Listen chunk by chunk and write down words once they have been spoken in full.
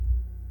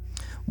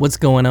What's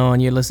going on?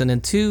 You're listening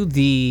to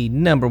the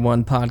number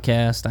one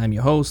podcast. I'm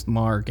your host,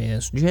 Mark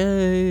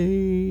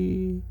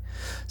S.J.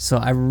 So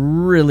I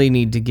really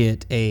need to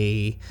get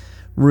a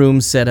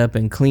room set up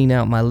and clean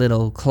out my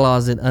little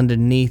closet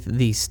underneath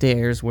the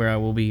stairs where I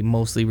will be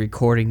mostly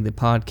recording the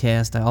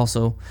podcast. I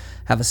also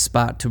have a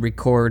spot to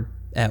record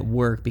at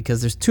work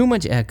because there's too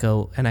much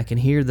echo and I can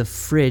hear the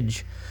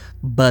fridge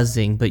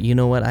buzzing. But you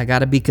know what? I got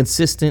to be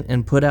consistent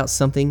and put out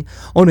something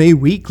on a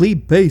weekly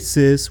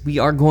basis. We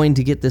are going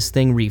to get this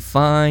thing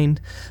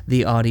refined.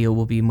 The audio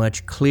will be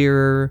much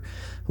clearer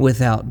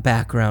without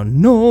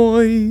background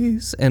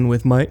noise and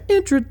with my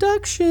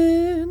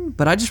introduction.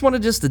 But I just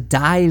wanted to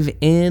dive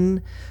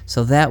in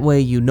so that way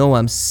you know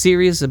I'm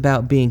serious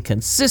about being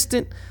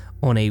consistent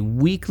on a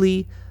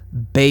weekly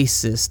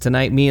basis.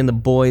 Tonight, me and the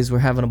boys were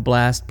having a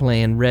blast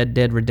playing Red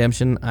Dead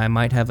Redemption. I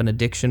might have an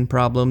addiction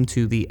problem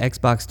to the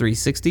Xbox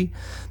 360,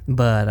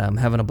 but I'm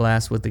having a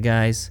blast with the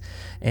guys,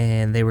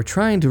 and they were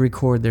trying to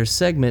record their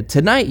segment.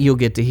 Tonight, you'll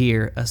get to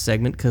hear a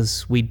segment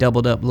because we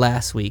doubled up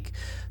last week,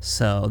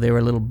 so they were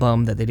a little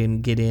bummed that they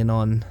didn't get in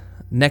on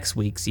next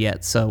week's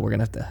yet, so we're going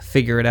to have to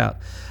figure it out.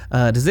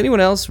 Does anyone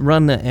else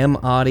run the M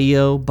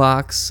Audio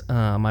box?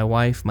 My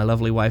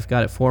lovely wife,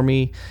 got it for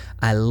me.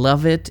 I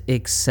love it,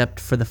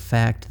 except for the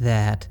fact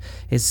that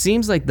it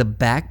seems like the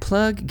back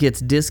plug gets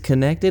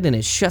disconnected and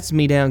it shuts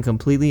me down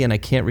completely and I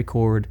can't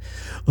record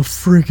a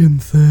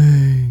friggin'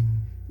 thing.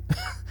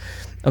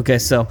 Okay,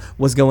 so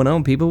what's going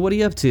on, people? What are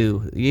you up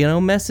to?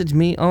 Message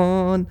me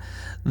on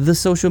the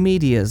social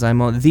medias.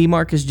 I'm on the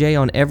Marcus J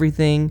on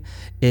everything,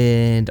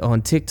 and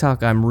on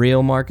TikTok I'm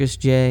Real Marcus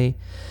J.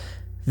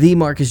 The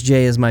Marcus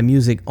J is my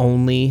music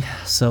only,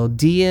 so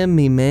DM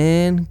me,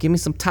 man. Give me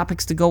some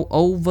topics to go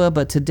over.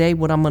 But today,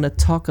 what I'm going to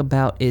talk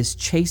about is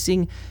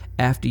chasing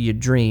after your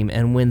dream,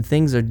 and when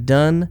things are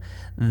done,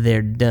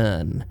 they're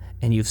done,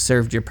 and you've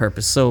served your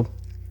purpose. So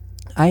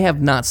I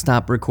have not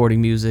stopped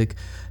recording music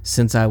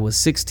since I was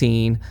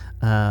 16.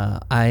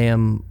 I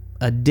am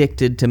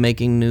addicted to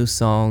making new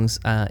songs.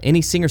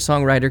 Any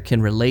singer-songwriter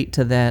can relate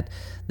to that.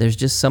 There's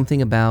just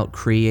something about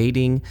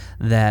creating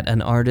that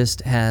an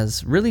artist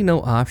has really no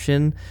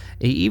option.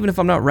 Even if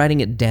I'm not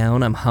writing it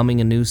down, I'm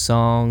humming a new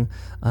song,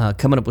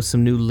 coming up with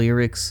some new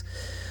lyrics.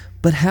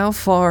 But how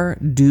far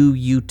do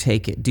you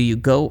take it? Do you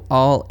go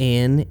all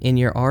in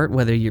your art,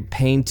 whether you're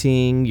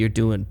painting, you're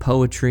doing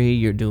poetry,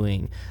 you're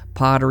doing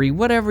pottery,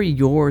 whatever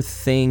your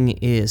thing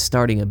is,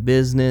 starting a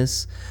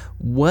business?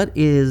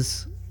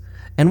 What's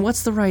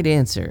the right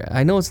answer?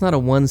 I know it's not a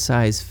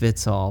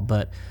one-size-fits-all,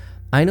 but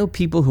I know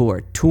people who are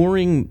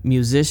touring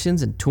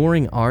musicians and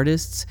touring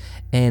artists,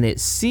 and it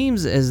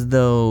seems as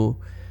though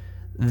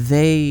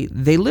they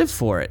live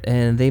for it,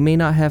 and they may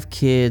not have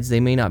kids,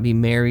 they may not be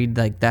married,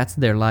 like that's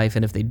their life,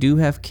 and if they do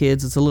have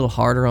kids, it's a little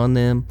harder on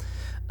them.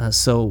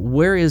 So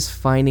where is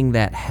finding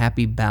that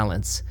happy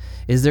balance?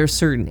 Is there a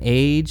certain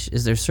age?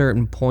 Is there a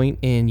certain point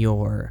in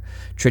your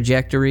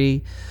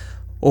trajectory?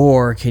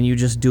 Or can you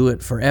just do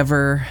it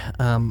forever?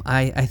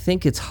 I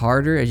think it's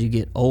harder as you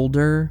get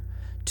older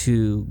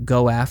to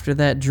go after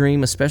that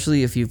dream,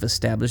 especially if you've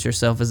established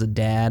yourself as a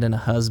dad and a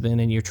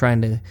husband and you're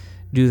trying to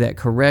do that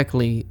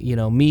correctly.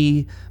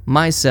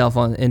 Myself,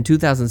 in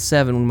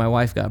 2007 when my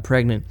wife got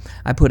pregnant,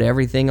 I put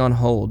everything on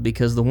hold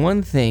because the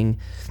one thing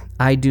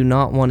I do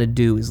not want to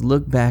do is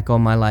look back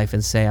on my life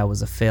and say I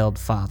was a failed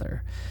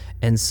father.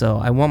 And so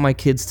I want my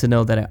kids to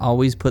know that I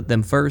always put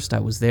them first. I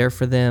was there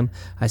for them.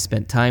 I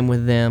spent time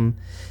with them.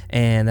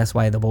 And that's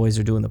why the boys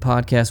are doing the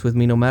podcast with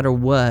me. No matter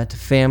what,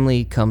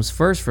 family comes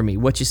first for me.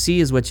 What you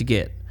see is what you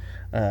get.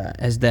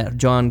 As that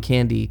John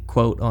Candy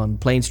quote on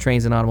Planes,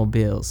 Trains, and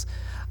Automobiles.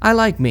 I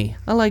like me.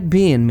 I like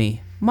being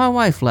me. My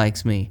wife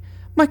likes me.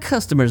 My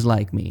customers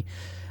like me.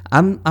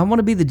 I want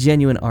to be the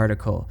genuine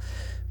article.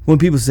 When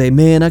people say,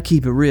 man, I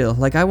keep it real,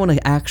 like I want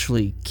to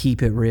actually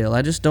keep it real.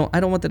 I don't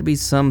want that to be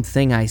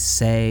something I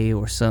say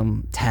or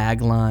some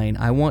tagline.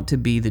 I want to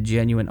be the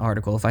genuine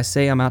article. If I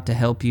say I'm out to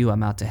help you,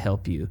 I'm out to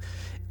help you.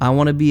 I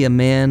want to be a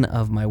man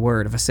of my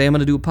word. If I say I'm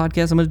going to do a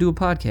podcast, I'm going to do a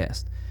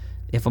podcast.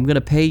 If I'm going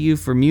to pay you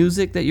for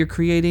music that you're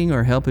creating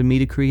or helping me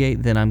to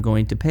create, then I'm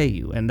going to pay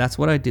you. And that's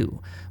what I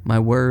do. My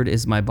word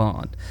is my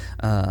bond.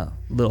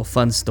 Little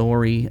fun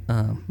story.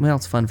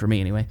 It's fun for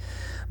me anyway.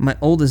 My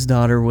oldest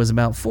daughter was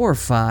about 4 or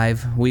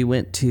 5. We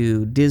went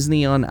to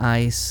Disney on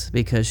Ice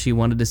because she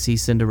wanted to see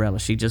Cinderella.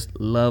 She just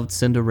loved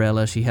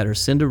Cinderella. She had her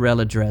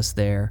Cinderella dress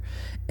there.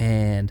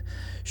 And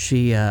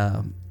she,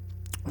 I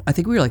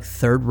think we were like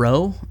third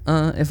row,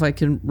 if I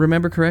can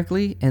remember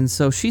correctly. And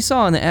so she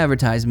saw in the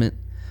advertisement,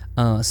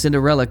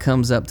 Cinderella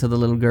comes up to the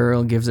little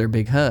girl and gives her a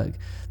big hug.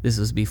 This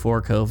was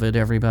before COVID,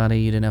 everybody.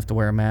 You didn't have to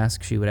wear a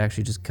mask. She would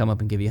actually just come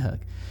up and give you a hug.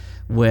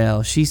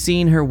 Well, she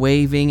seen her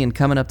waving and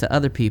coming up to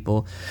other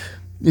people.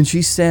 And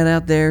she sat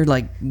out there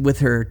like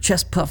with her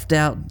chest puffed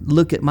out,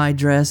 look at my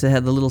dress. It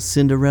had the little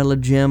Cinderella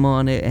gem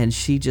on it. And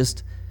she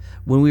just,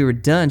 when we were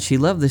done, she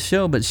loved the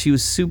show, but she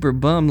was super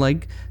bummed,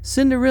 like,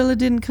 Cinderella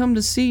didn't come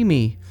to see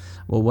me.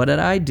 Well, what did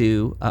I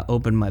do? I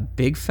opened my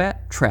big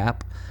fat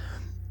trap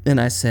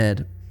and I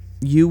said,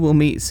 you will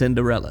meet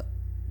Cinderella.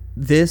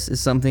 this is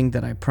something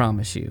that I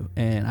promise you.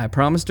 And I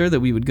promised her that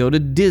we would go to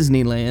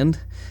Disneyland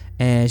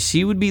and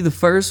she would be the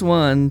first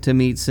one to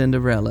meet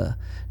Cinderella.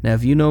 Now,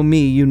 if you know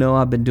me, you know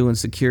I've been doing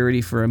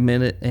security for a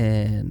minute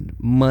and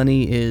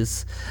money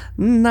is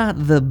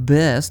not the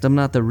best. I'm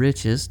not the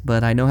richest,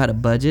 but I know how to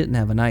budget and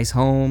have a nice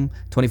home,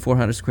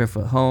 2,400 square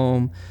foot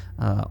home.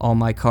 All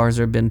my cars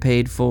have been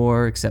paid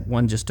for, except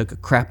one just took a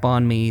crap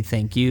on me.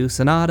 Thank you,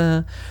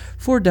 Sonata,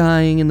 for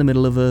dying in the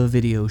middle of a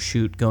video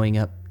shoot going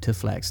up to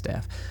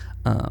Flagstaff.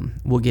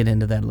 We'll get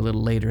into that a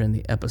little later in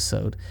the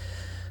episode.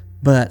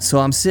 But so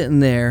I'm sitting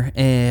there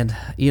and,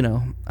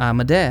 I'm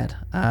a dad.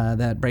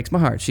 That breaks my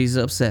heart. She's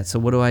upset. So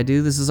what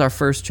do? This is our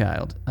first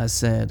child. I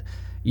said,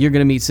 you're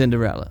going to meet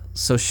Cinderella.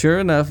 So sure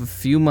enough, a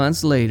few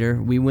months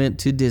later, we went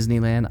to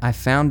Disneyland. I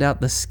found out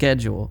the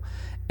schedule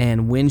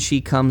and when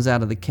she comes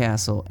out of the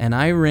castle, and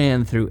I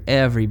ran through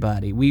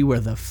everybody. We were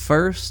the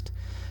first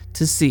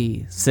to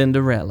see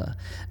Cinderella.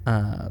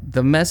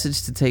 The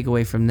message to take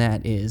away from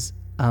that is,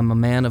 I'm a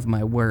man of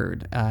my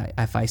word.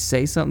 If I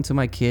say something to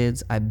my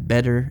kids, I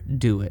better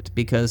do it,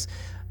 because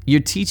you're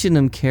teaching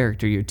them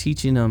character. You're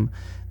teaching them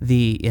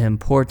the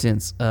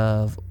importance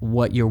of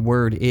what your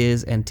word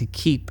is and to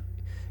keep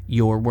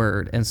your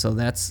word. And so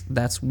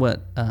that's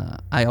what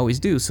I always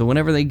do. So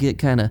whenever they get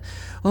kind of,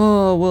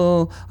 oh,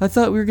 well, I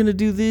thought we were going to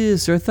do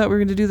this, or I thought we were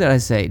going to do that, I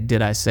say,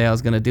 did I say I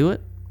was going to do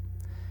it?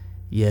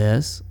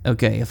 Yes.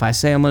 Okay, if I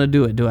say I'm going to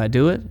do it, do I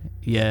do it?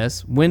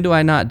 Yes. When do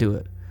I not do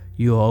it?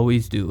 You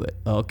always do it.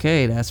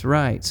 Okay, that's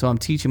right. So I'm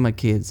teaching my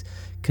kids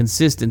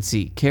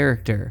consistency,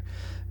 character,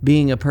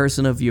 being a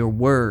person of your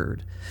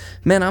word.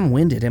 Man, I'm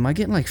winded. Am I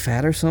getting like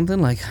fat or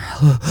something? Like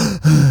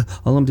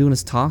all I'm doing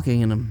is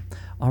talking and I'm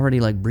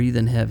already like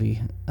breathing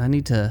heavy. I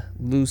need to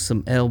lose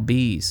some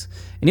lbs.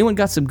 Anyone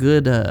got some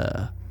good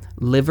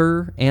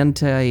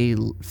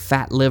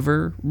anti-fat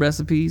liver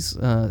recipes?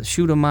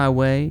 Shoot them my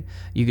way.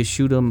 You can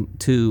shoot them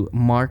to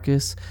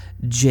Marcus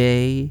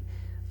J.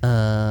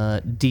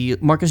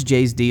 Marcus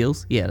J's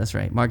Deals. Yeah, that's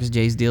right. Marcus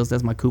J's Deals.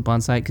 That's my coupon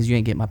site, because you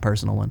ain't get my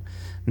personal one.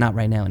 Not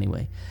right now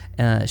anyway.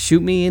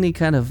 Shoot me any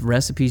kind of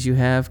recipes you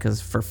have,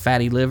 because for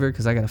fatty liver,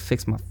 because I got to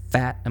fix my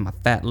fat and my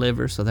fat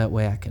liver so that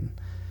way I can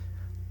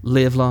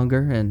live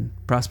longer and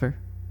prosper.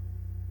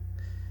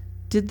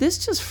 Did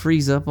this just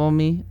freeze up on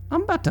me?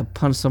 I'm about to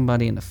punch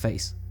somebody in the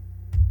face.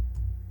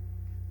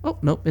 Oh,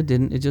 nope, it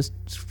didn't. It just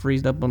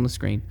freezed up on the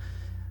screen.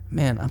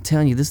 Man, I'm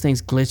telling you, this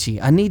thing's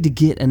glitchy. I need to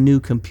get a new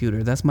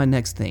computer. That's my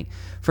next thing.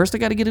 First, I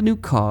got to get a new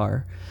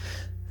car.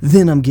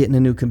 Then I'm getting a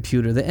new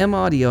computer. The M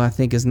Audio, I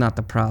think, is not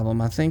the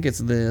problem. I think it's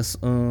this,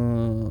 I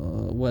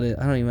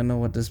don't even know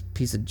what this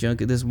piece of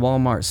junk is, this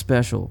Walmart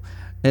special.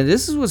 And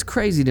this is what's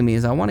crazy to me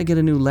is I want to get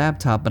a new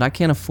laptop, but I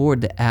can't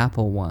afford the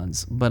Apple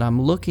ones. But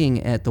I'm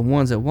looking at the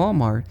ones at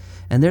Walmart,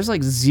 and there's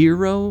like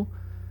zero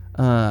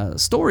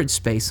storage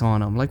space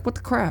on them. Like, what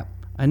the crap?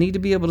 I need to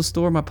be able to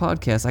store my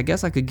podcast. I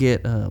guess I could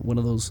get one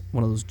of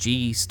those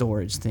G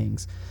storage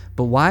things.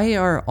 But why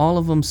are all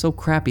of them so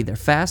crappy? They're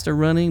faster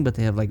running, but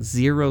they have like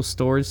zero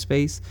storage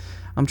space.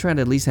 I'm trying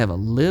to at least have a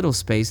little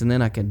space, and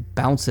then I can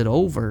bounce it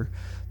over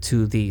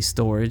to the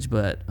storage.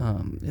 But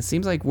it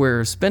seems like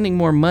we're spending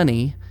more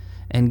money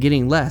and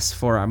getting less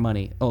for our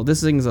money. Oh,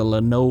 this thing's a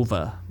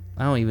Lenovo.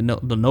 I don't even know.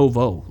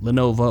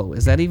 Lenovo.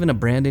 Is that even a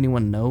brand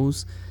anyone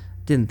knows?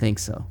 Didn't think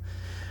so.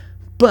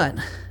 But,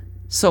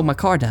 so my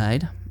car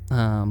died.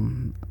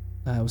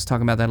 I was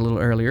talking about that a little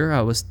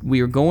earlier.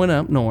 We were going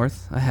up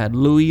north. I had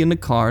Louie in the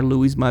car.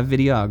 Louie's my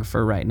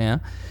videographer right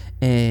now.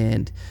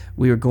 And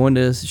we were going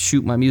to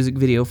shoot my music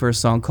video for a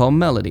song called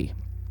Melody.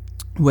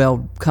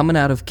 Well, coming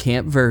out of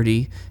Camp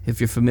Verde, if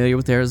you're familiar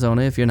with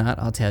Arizona, if you're not,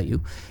 I'll tell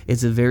you,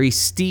 it's a very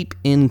steep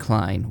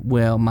incline.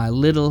 Well, my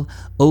little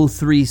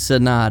 03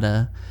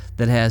 Sonata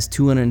that has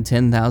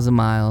 210,000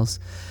 miles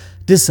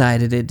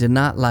decided it did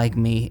not like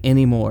me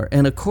anymore.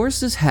 And of course,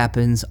 this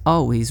happens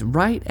always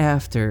right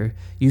after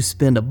you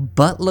spend a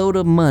buttload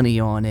of money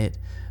on it.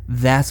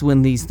 That's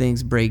when these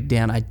things break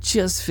down. I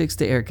just fixed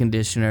the air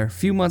conditioner. A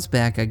few months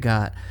back, I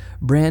got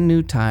brand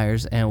new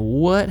tires, and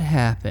what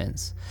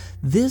happens?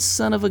 This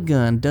son of a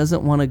gun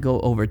doesn't want to go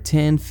over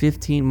 10,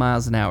 15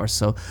 miles an hour.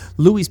 So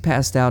Louie's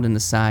passed out in the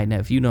side. Now,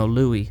 if you know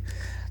Louie,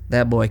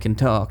 that boy can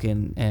talk,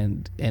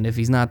 and if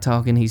he's not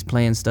talking, he's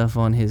playing stuff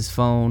on his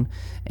phone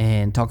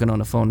and talking on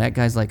the phone. That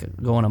guy's like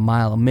going a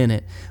mile a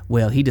minute.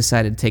 Well, he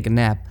decided to take a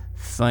nap.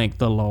 Thank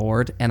the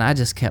Lord. And I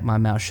just kept my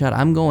mouth shut.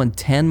 I'm going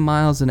 10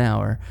 miles an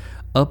hour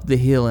up the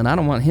hill, and I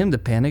don't want him to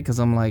panic, because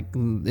I'm like,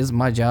 this is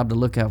my job to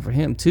look out for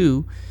him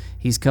too.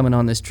 He's coming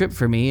on this trip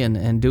for me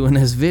and doing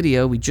this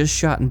video. We just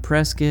shot in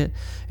Prescott.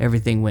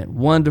 Everything went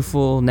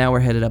wonderful. Now we're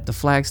headed up to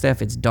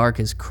Flagstaff. It's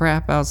dark as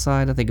crap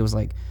outside. I think it was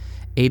like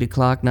 8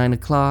 o'clock, 9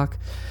 o'clock.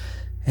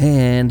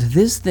 And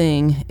this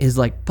thing is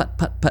like put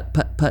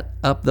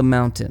up the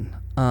mountain.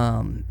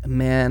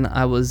 Man,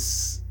 I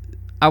was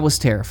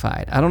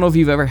terrified. I don't know if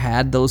you've ever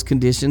had those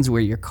conditions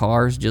where your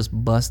car's just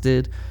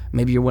busted.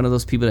 Maybe you're one of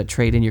those people that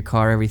trade in your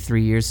car every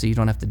 3 years so you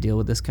don't have to deal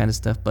with this kind of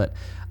stuff. But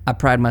I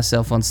pride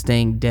myself on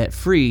staying debt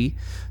free,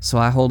 so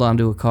I hold on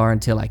to a car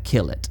until I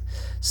kill it.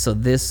 So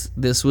this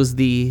was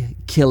the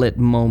kill it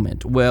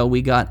moment. Well,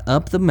 we got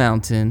up the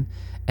mountain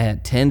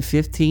at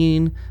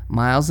 10-15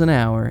 miles an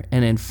hour,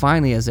 and then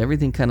finally, as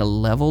everything kind of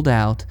leveled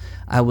out,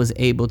 I was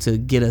able to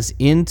get us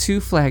into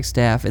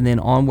Flagstaff and then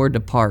onward to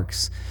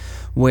Parks,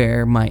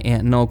 where my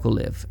aunt and uncle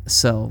live.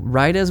 So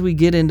right as we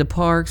get into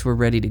Parks, we're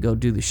ready to go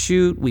do the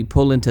shoot. We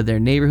pull into their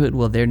neighborhood.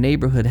 Well, their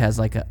neighborhood has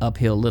like an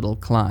uphill little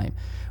climb.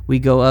 We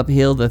go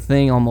uphill, the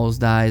thing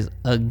almost dies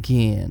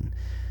again.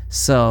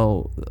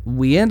 So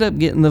we end up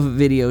getting the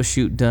video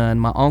shoot done.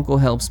 My uncle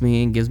helps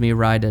me and gives me a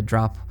ride to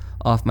drop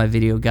off my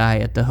video guy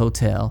at the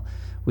hotel.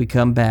 We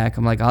come back.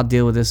 I'm like, I'll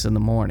deal with this in the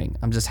morning.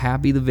 I'm just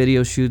happy the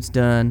video shoot's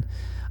done.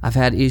 I've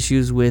had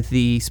issues with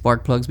the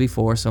spark plugs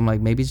before, so I'm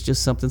like, maybe it's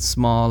just something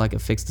small. I can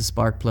fix the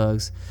spark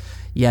plugs.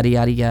 Yada,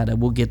 yada, yada.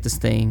 We'll get this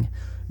thing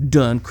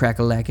done,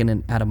 crack-a-lacking,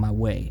 and out of my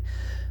way.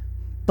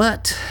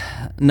 But,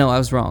 no, I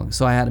was wrong.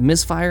 So I had a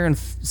misfire in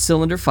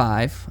cylinder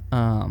 5.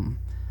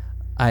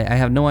 I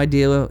have no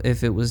idea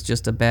if it was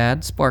just a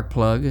bad spark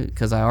plug,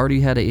 because I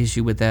already had an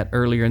issue with that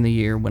earlier in the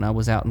year when I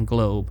was out in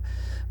Globe.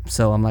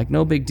 So I'm like,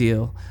 no big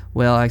deal.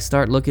 Well, I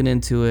start looking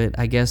into it.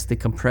 I guess the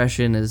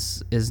compression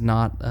is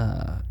not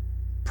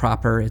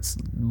proper. It's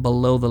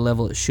below the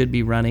level it should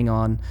be running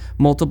on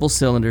multiple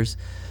cylinders.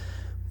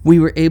 We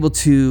were able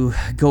to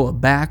go a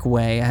back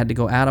way. I had to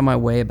go out of my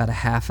way about a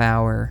half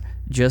hour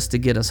just to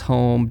get us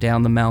home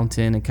down the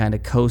mountain and kind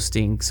of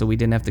coasting, so we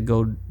didn't have to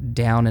go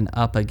down and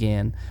up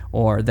again,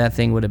 or that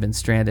thing would have been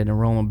stranded and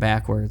rolling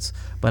backwards.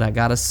 But I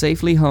got us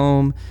safely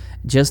home,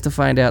 just to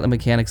find out the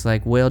mechanic's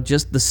like, well,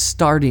 just the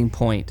starting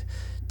point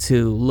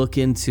to look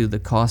into the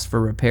cost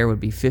for repair would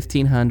be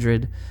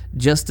 $1,500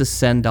 just to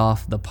send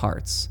off the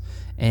parts,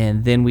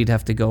 and then we'd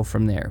have to go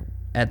from there.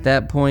 At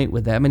that point,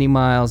 with that many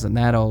miles and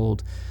that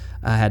old,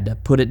 I had to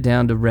put it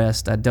down to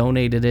rest. I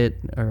donated it,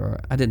 or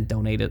I didn't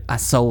donate it. I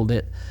sold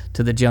it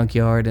to the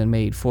junkyard and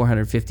made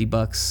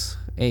 $450.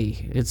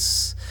 Hey,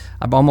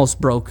 I'm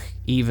almost broke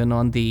even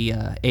on the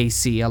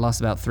AC. I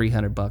lost about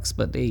 $300,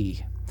 but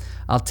hey,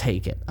 I'll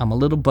take it. I'm a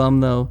little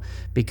bummed though,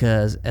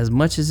 because as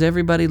much as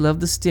everybody loved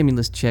the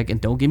stimulus check, and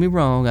don't get me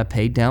wrong, I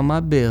paid down my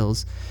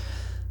bills.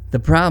 The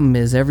problem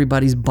is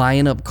everybody's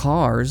buying up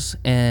cars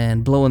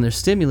and blowing their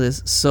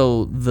stimulus,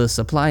 so the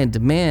supply and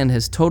demand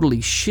has totally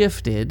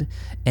shifted,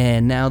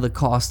 and now the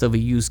cost of a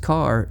used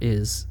car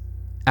is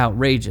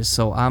outrageous.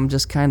 So I'm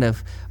just kind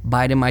of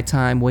biding my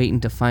time, waiting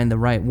to find the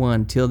right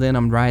one. Till then,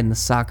 I'm riding the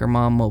Soccer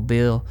Mom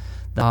Mobile,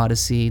 the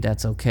Odyssey.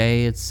 That's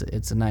okay. It's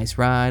a nice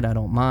ride. I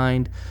don't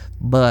mind.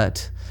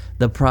 But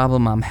the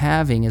problem I'm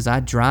having is I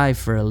drive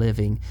for a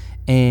living,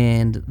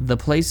 and the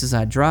places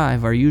I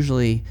drive are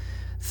usually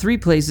 3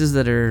 places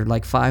that are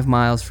like 5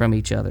 miles from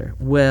each other.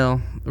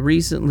 Well,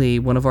 recently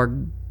one of our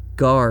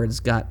guards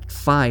got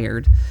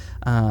fired.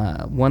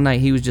 One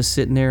night he was just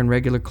sitting there in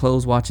regular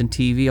clothes watching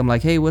TV. I'm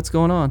like, hey, what's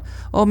going on?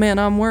 Oh man,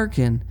 I'm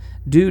working.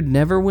 Dude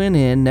never went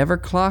in, never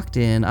clocked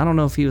in. I don't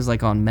know if he was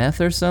like on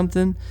meth or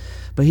something,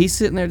 but he's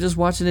sitting there just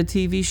watching a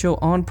TV show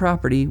on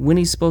property when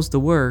he's supposed to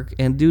work,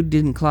 and dude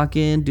didn't clock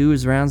in, do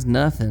his rounds,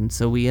 nothing.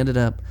 So we ended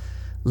up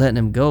letting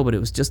him go, but it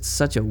was just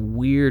such a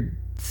weird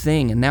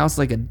thing, and now it's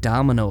like a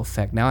domino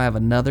effect. Now I have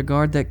another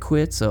guard that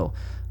quit, so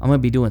I'm gonna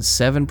be doing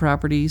 7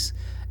 properties,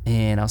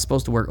 and I was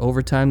supposed to work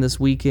overtime this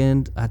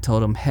weekend. I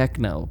told him heck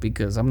no,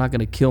 because I'm not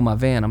gonna kill my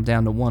van. I'm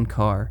down to 1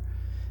 car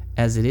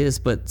as it is.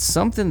 But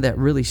something that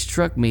really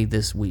struck me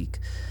this week,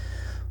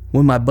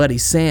 when my buddy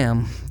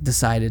Sam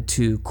decided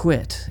to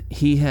quit,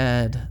 he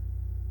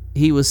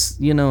was,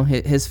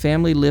 his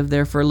family lived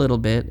there for a little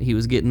bit. He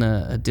was getting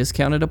a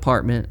discounted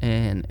apartment,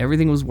 and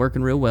everything was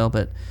working real well,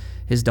 but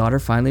his daughter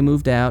finally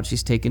moved out.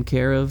 She's taking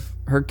care of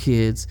her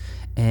kids,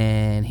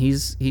 and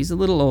he's a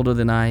little older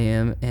than I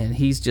am, and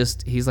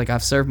he's like,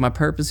 I've served my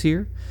purpose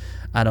here.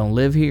 I don't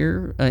live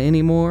here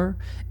anymore,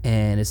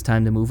 and it's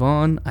time to move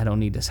on. I don't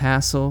need this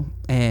hassle.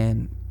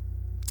 And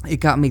it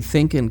got me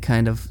thinking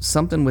kind of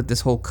something with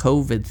this whole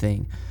COVID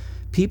thing.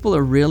 People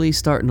are really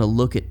starting to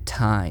look at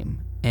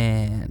time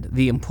and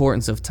the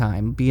importance of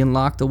time. Being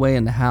locked away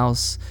in the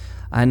house,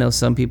 I know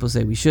some people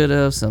say we should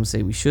have, some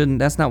say we shouldn't.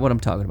 That's not what I'm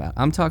talking about.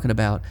 I'm talking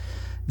about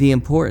the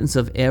importance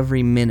of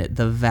every minute.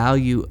 The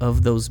value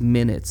of those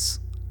minutes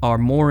are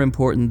more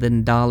important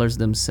than dollars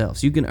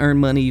themselves. You can earn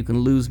money, you can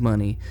lose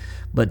money,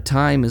 but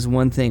time is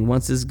one thing.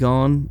 Once it's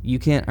gone, you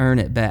can't earn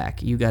it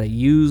back. You got to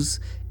use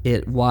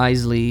it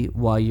wisely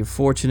while you're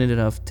fortunate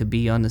enough to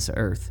be on this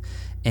earth.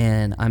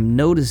 And I'm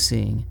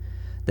noticing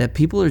that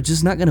people are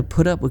just not going to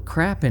put up with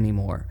crap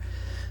anymore.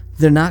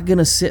 They're not going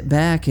to sit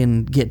back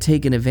and get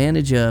taken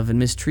advantage of and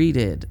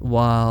mistreated,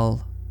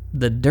 while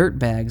the dirt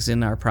bags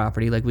in our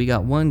property, like we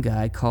got one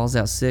guy calls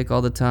out sick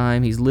all the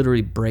time. He's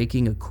literally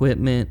breaking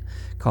equipment,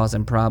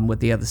 causing problem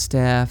with the other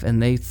staff,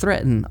 and they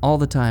threaten all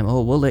the time.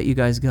 Oh, we'll let you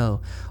guys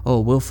go. Oh,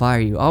 we'll fire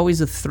you. Always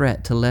a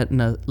threat to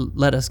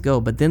let us go.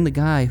 But then the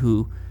guy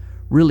who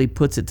really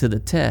puts it to the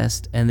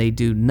test, and they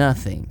do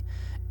nothing,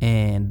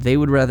 and they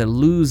would rather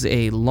lose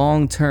a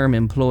long-term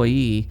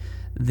employee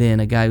than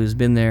a guy who's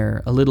been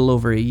there a little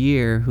over a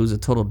year who's a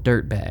total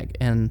dirtbag.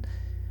 And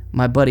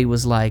my buddy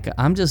was like,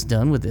 I'm just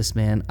done with this,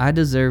 man. I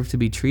deserve to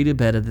be treated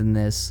better than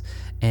this,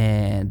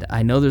 and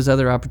I know there's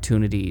other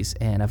opportunities,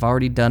 and I've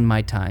already done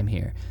my time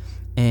here.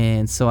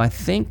 And so I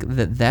think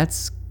that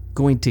that's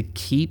going to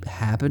keep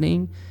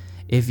happening.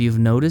 If you've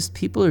noticed,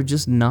 people are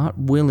just not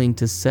willing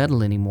to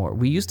settle anymore.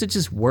 We used to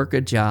just work a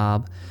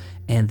job,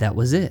 and that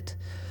was it.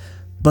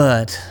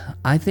 But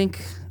I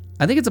think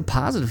it's a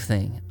positive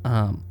thing.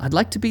 I'd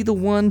like to be the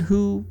one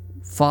who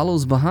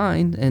follows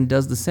behind and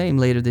does the same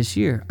later this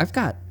year. I've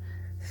got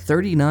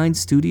 39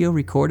 studio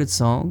recorded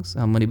songs.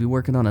 I'm going to be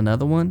working on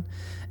another one,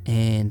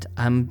 and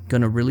I'm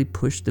going to really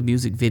push the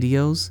music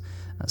videos,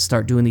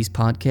 start doing these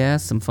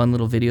podcasts, some fun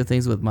little video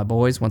things with my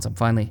boys once I'm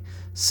finally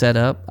set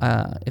up.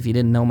 If you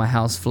didn't know, my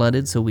house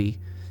flooded, so we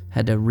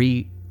had to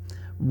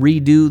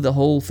redo the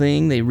whole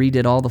thing. They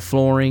redid all the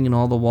flooring and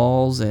all the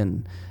walls,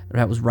 and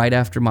that was right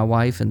after my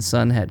wife and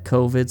son had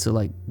COVID, so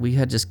like we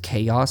had just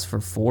chaos for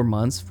 4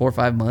 or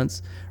 5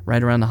 months,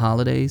 right around the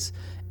holidays.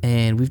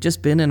 And we've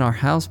just been in our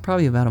house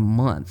probably about a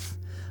month.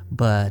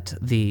 But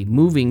the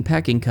moving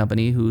packing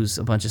company, who's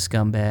a bunch of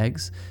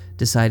scumbags,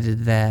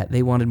 decided that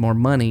they wanted more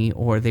money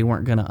or they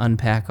weren't going to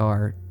unpack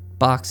our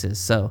boxes.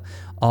 So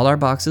all our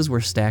boxes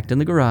were stacked in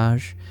the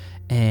garage.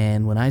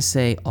 And when I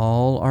say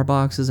all our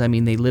boxes, I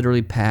mean they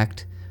literally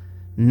packed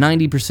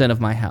 90% of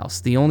my house.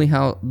 The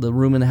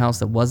room in the house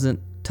that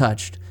wasn't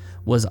touched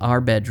was our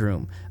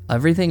bedroom.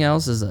 Everything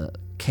else is a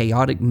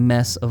chaotic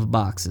mess of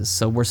boxes.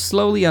 So we're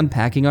slowly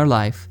unpacking our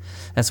life.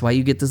 That's why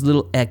you get this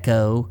little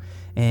echo,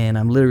 and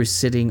I'm literally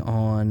sitting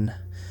on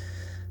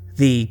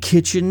the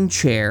kitchen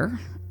chair.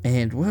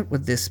 And what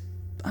would this,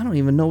 I don't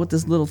even know what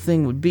this little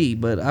thing would be,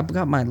 but I've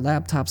got my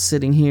laptop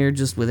sitting here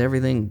just with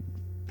everything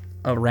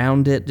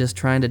around it, just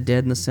trying to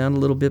deaden the sound a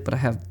little bit, but I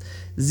have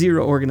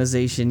zero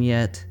organization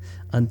yet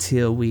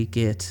until we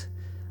get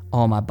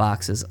all my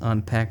boxes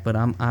unpacked. But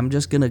I'm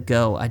just gonna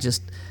go.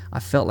 I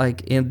felt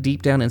like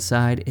deep down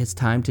inside, it's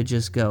time to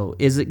just go.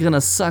 Is it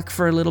gonna suck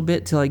for a little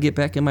bit till I get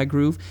back in my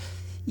groove?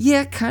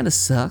 Yeah, it kind of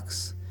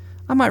sucks.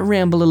 I might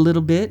ramble a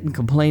little bit and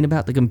complain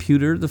about the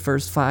computer the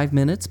first 5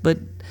 minutes, but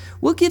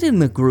we'll get in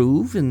the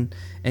groove and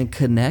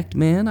connect,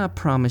 man. I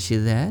promise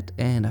you that,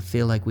 and I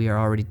feel like we are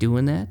already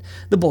doing that.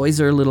 The boys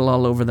are a little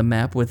all over the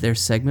map with their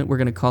segment. We're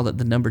gonna call it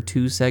the number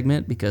 2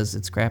 segment because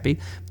it's crappy,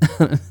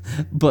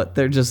 but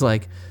they're just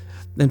like,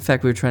 in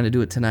fact, we were trying to do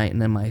it tonight, and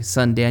then my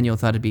son Daniel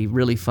thought it'd be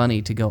really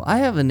funny to go, I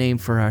have a name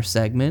for our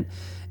segment,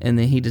 and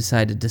then he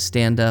decided to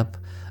stand up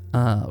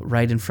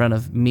right in front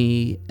of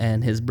me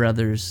and his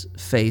brother's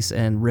face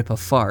and rip a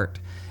fart,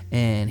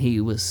 and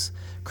he was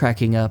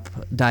cracking up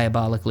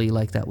diabolically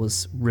like that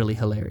was really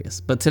hilarious.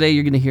 But today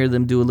you're going to hear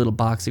them do a little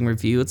boxing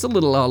review. It's a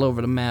little all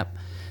over the map.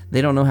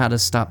 They don't know how to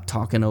stop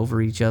talking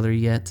over each other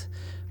yet,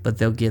 but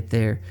they'll get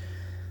there.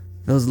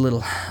 Those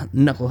little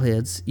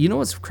knuckleheads. You know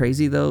what's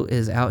crazy, though,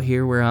 is out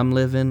here where I'm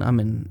living,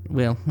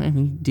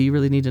 do you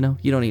really need to know?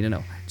 You don't need to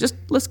know. Just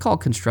let's call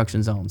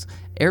construction zones.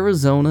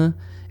 Arizona,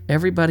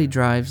 everybody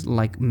drives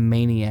like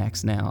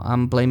maniacs now.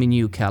 I'm blaming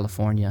you,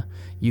 California.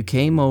 You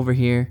came over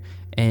here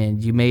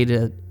and you made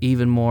it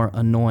even more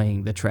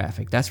annoying, the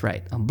traffic. That's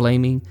right. I'm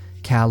blaming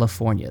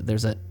California.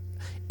 There's an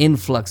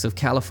influx of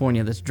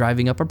California that's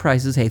driving up our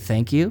prices. Hey,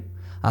 thank you.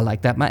 I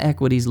like that my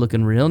equity's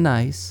looking real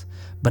nice,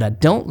 but I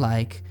don't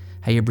like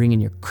how you're bringing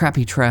your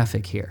crappy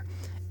traffic here.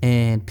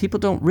 And people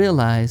don't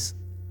realize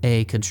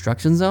a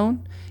construction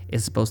zone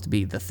is supposed to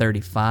be the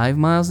 35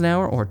 miles an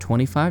hour or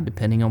 25,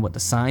 depending on what the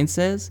sign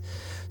says.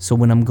 So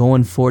when I'm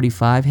going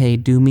 45, hey,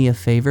 do me a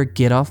favor,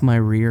 get off my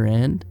rear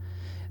end.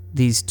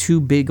 These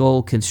 2 big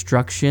old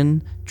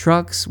construction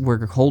trucks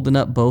were holding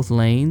up both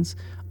lanes.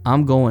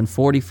 I'm going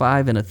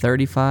 45 and a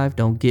 35.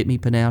 Don't get me,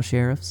 Pinal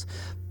Sheriffs.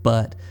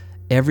 But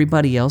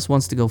everybody else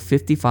wants to go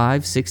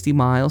 55, 60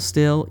 miles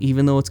still,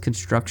 even though it's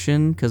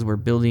construction, because they're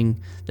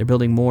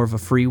building more of a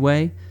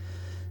freeway.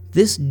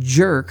 This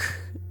jerk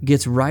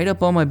gets right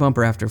up on my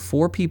bumper after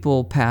 4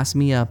 people pass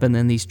me up, and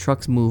then these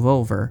trucks move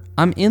over.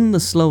 I'm in the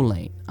slow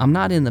lane. I'm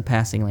not in the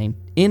passing lane,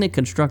 in a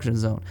construction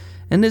zone,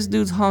 and this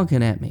dude's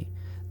honking at me.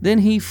 Then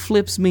he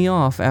flips me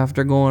off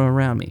after going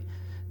around me.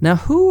 Now,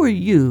 who are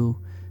you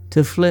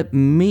to flip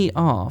me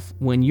off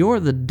when you're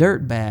the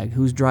dirtbag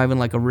who's driving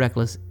like a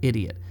reckless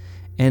idiot?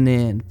 And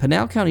then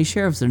Pinal County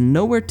Sheriffs are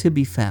nowhere to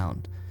be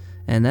found.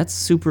 And that's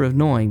super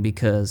annoying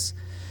because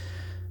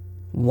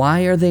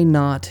why are they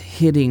not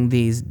hitting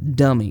these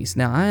dummies?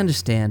 Now, I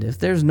understand if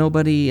there's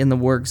nobody in the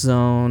work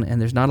zone and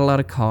there's not a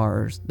lot of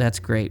cars, that's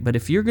great. But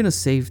if you're going to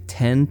save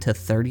 10 to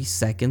 30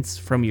 seconds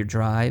from your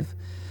drive,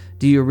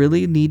 do you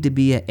really need to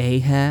be an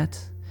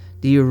A-hat?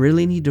 Do you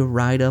really need to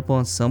ride up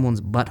on someone's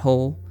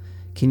butthole?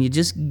 Can you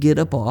just get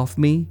up off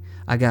me?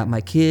 I got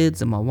my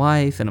kids and my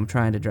wife, and I'm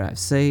trying to drive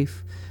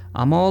safe.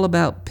 I'm all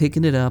about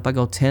picking it up. I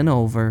go 10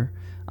 over.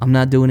 I'm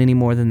not doing any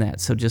more than that.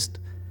 So just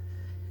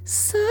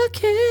suck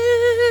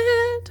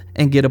it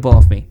and get up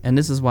off me. And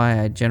this is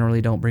why I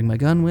generally don't bring my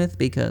gun with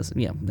because,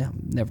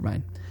 never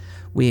mind.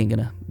 We ain't going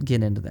to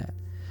get into that.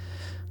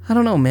 I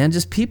don't know, man.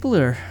 Just people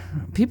are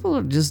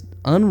just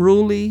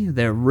unruly.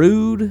 They're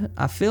rude.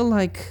 I feel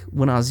like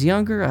when I was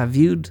younger, I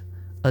viewed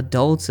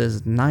adults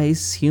as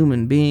nice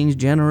human beings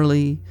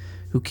generally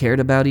who cared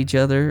about each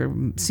other.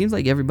 Seems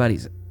like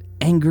everybody's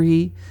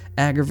angry,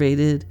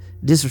 aggravated,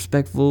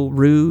 disrespectful,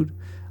 rude.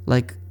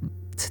 Like,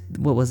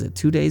 what was it,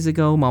 2 days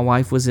ago? My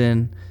wife was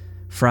in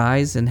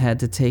Fry's and had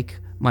to take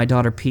my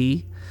daughter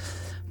pee.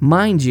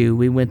 Mind you,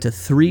 we went to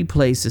 3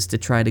 places to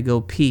try to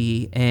go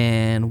pee,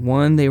 and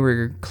one, they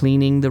were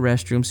cleaning the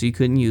restroom so you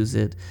couldn't use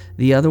it.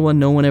 The other one,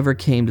 no one ever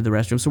came to the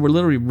restroom, so we're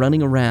literally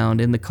running around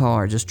in the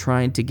car just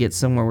trying to get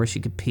somewhere where she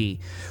could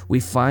pee. We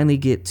finally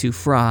get to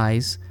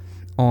Fry's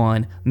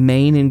on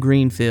Main and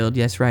Greenfield.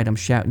 Yes, right, I'm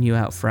shouting you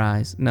out,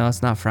 Fry's. No,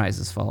 it's not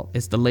Fry's' fault.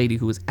 It's the lady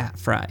who was at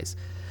Fry's.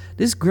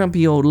 This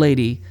grumpy old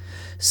lady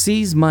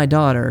sees my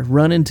daughter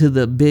run into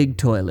the big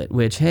toilet,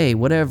 which, hey,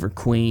 whatever,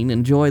 queen,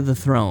 enjoy the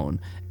throne.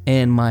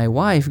 And my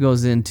wife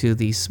goes into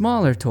the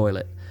smaller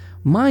toilet.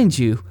 Mind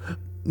you,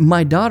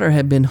 my daughter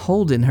had been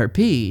holding her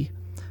pee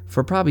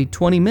for probably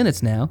 20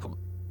 minutes now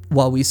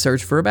while we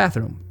searched for a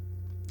bathroom.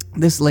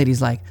 This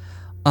lady's like,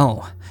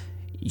 oh,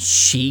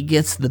 she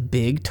gets the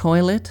big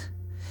toilet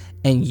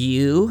and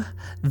you,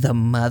 the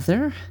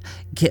mother,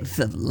 get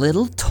the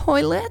little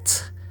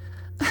toilet?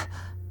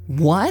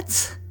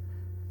 What?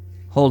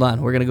 Hold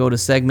on, we're going to go to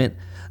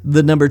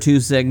the number 2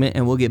 segment,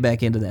 and we'll get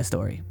back into that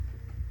story.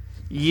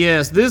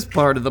 Yes, this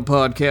part of the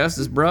podcast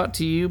is brought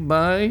to you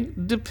by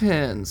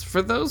Depends.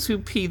 For those who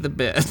pee the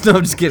bed. No,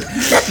 I'm just kidding.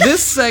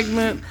 This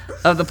segment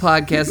of the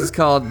podcast is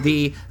called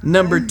the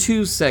number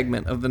 2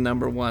 segment of the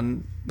number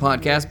 1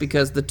 podcast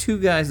because the 2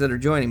 guys that are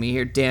joining me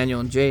here, Daniel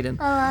and Jaden,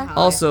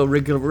 also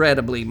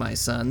regrettably my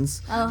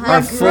sons,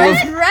 are full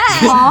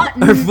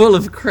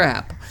of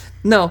crap.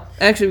 No,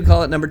 actually we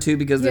call it number 2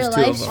 because there's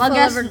 2 of them. Full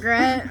of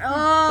regret.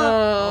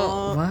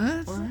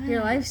 What?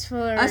 Your life's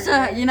full of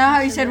regret. You know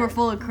how you said we're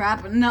full of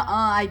crap? No,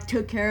 I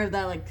took care of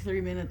that like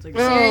 3 minutes ago.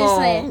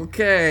 Seriously.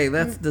 Okay,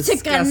 that's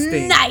disgusting. Took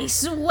a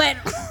nice wet.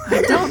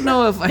 I don't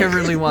know if I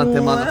really want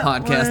them on the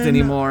podcast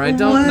anymore. I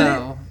don't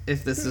know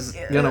if this is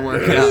going to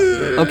work out.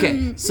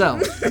 Okay, so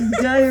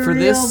for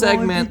this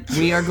segment,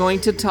 we are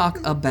going to talk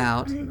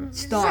about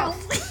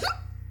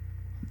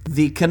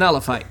the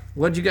Canelo fight.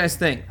 What'd you guys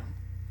think?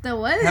 The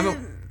what?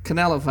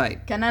 Canelo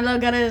fight. Canelo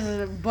got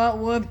his butt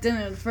whooped in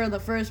it for the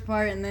first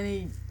part, and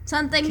then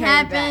something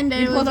happened.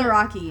 He pulled a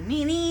Rocky.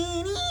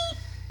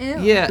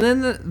 Yeah, and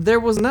then there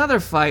was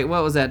another fight.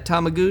 What was that?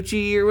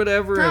 Tamaguchi or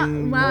whatever,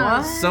 and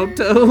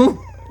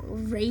Soto.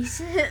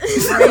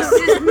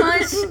 Racist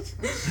much.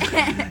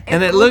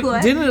 And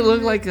didn't it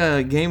look like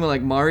a game of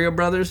like Mario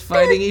Brothers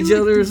fighting each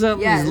other or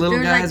something? Yeah, these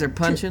little guys like are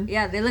punching.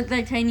 They look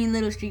like tiny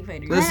little street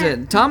fighters.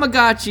 Listen,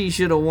 Tamagotchi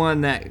should have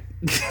won that.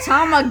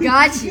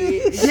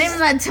 Tamagotchi. His name is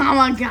not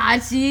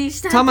Tamagotchi.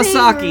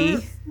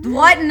 Tamasaki.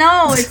 What?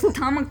 No, it's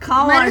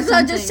Tamakawa. Might as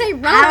well just say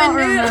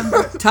ramen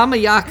noodle.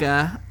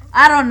 Tamayaka.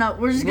 I don't know.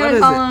 We're just gonna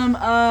call him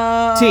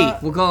T.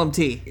 We'll call him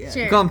T. Sure.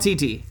 We'll call him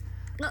TT.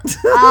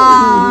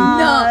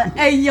 No.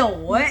 Hey, yo,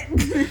 what?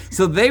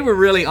 So they were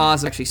really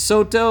awesome. Actually,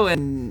 Soto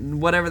and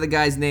whatever the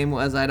guy's name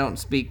was, I don't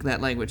speak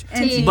that language.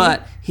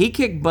 But he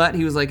kicked butt.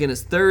 He was like in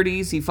his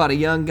 30s. He fought a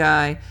young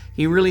guy.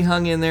 He really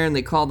hung in there, and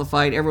they called the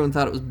fight. Everyone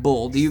thought it was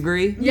bull. Do you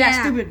agree?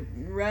 Yeah. Stupid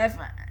ref.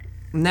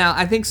 Now,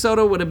 I think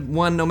Soto would have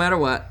won no matter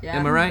what. Yeah.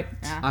 Am I right?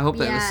 Yeah. I hope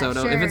that was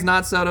Soto. Sure. If it's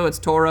not Soto, it's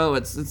Toro.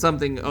 It's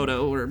something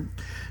Odo or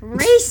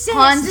Racist.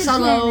 Han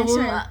Solo.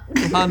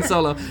 Han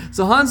Solo.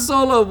 So Han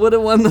Solo would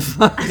have won the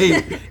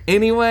fight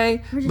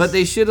anyway, but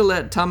they should have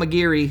let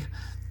Tamagiri.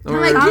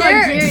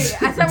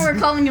 Tamagiri. I thought we were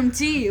calling him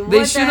T.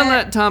 They should have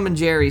let Tom and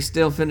Jerry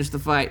still finish the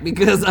fight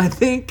because I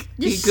think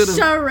he could have.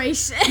 So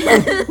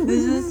racist.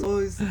 This is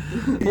so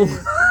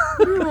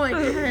Oh my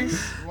gosh.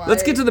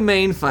 Let's get to the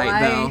main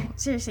fight though.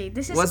 Seriously,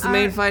 this is. What's the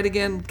main fight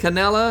again?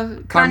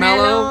 Carmelo,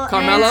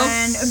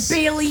 and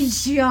Billy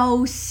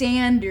Joe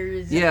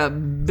Sanders. Yeah,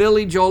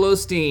 Billy Joel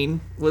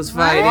Osteen was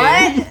fighting.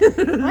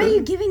 Why are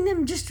you giving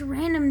them just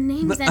random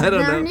names that I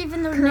don't aren't know.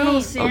 even their Colonel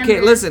names? Sanders. Okay,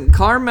 listen,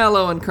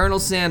 Carmelo and Colonel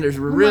Sanders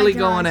were really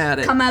going at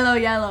it. Carmelo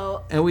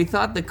Yellow. And we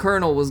thought the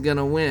Colonel was going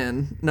to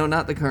win. No,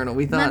 not the Colonel.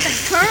 We thought Not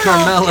the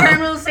Carmelo.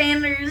 Colonel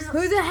Sanders.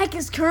 Who the heck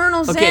is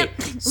Colonel Okay,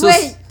 Sanders? so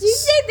Wait, did you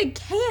say the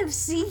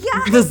KFC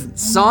guy? Listen,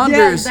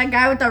 Saunders, Yeah, that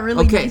guy with the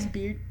really nice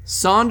beard.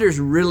 Saunders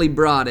really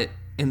brought it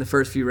in the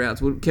first few rounds.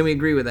 Can we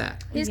agree with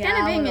that? He's Yeah,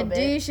 kind of a being a little bit.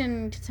 douche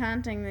and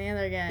taunting the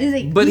other guy. He's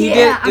like, But he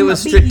yeah, did. It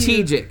was I'ma beat you.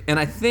 strategic, and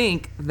I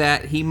think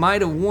that he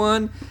might have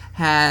won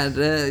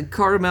had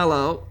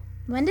Carmelo.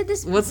 When did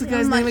this? What's the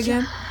guy's name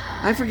again?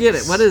 I forget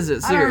it. What is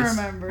it? I don't Serious.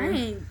 remember. I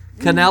mean,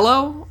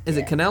 Canelo? Is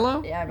it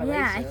Canelo? Yeah, I believe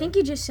yeah, so. I think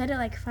you just said it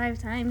like 5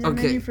 times and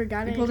Okay. then you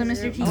forgot it. He pulled a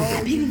Mr. T.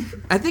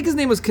 I think his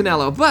name was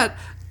Canelo, but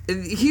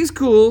he's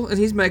cool and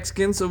he's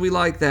Mexican, so we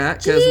like that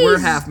because we're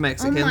Jeez. half Oh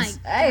Mexicans.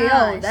 my Hey, yo,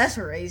 gosh. that's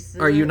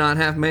racist. Are you not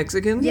half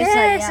Mexican?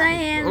 Yes, I I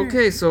am.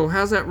 Okay, so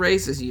how's that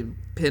racist, you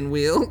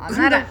pinwheel? I'm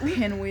not a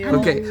pinwheel.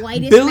 Okay,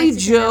 whitest Billy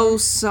Mexican Joe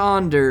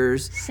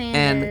Saunders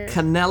and Sanders.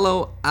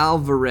 Canelo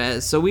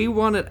Alvarez. So we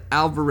wanted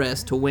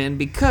Alvarez to win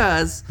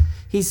because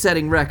he's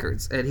setting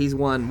records, and he's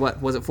won,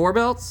 what, was it 4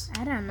 belts?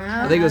 I don't know.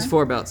 I think it was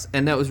 4 belts,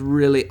 and that was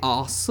really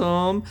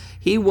awesome.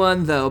 He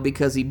won, though,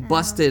 because he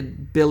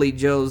busted Billy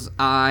Joe's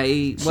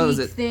eye, what was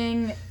it?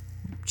 Thing,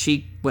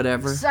 Cheek,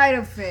 whatever. side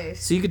of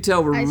face. So you could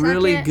tell we're Eye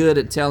really socket. good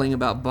at telling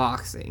about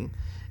boxing.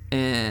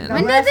 And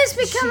When did rest this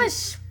is become a cheap.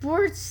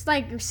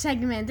 sports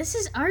segment? This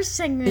is our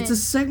segment. it's a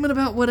segment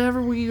about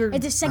whatever we are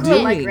It's a segment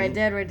doing. Like Red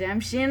Dead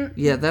Redemption.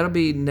 Yeah, that'll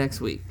be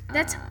next week.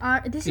 That's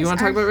our. This You is want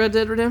to our, talk about Red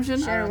Dead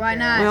Redemption? Sure, why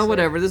not? Well,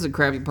 whatever. This is a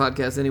crappy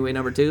podcast anyway,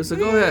 number 2. So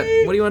go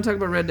ahead. What do you want to talk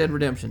about Red Dead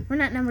Redemption? We're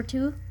not number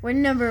 2. We're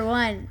number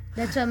 1.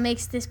 That's what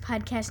makes this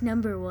podcast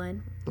number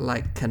 1.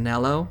 Like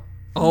Canelo?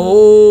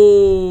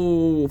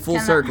 Oh, full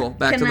circle.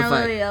 Back to the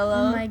fight. Oh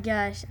Yellow. my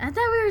gosh! I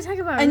thought we were talking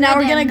about. And now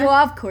Red we're gonna Dead, go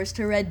off course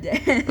to Red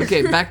Dead.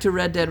 Okay, back to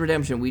Red Dead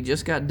Redemption. We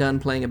just got done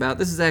playing about.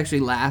 This is actually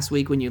last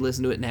week when you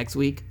listen to it next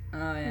week. Oh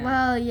yeah.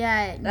 Well,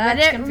 yeah.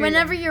 That's confusing.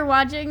 Whenever you're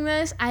watching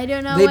this, I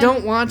don't know. They when-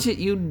 don't watch it,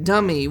 you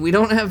dummy. We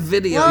don't have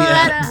video Well,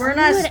 yet. We're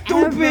not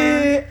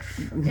whatever.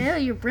 stupid. Ew,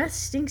 your breath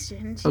stinks,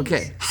 Jen. Jeez.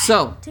 Okay,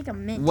 so Take a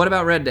mint. what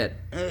about Red Dead?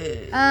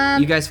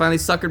 You guys finally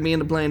suckered me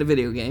into playing a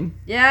video game.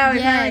 Yeah, we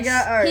finally Yes.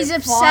 got our He's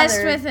obsessed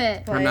father with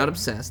it. I'm not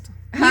obsessed.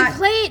 You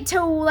play it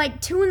till like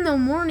 2 in the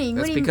morning.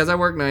 That's what do you because I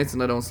work nights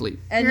and I don't sleep.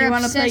 And You're you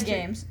want to play obsessed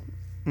games.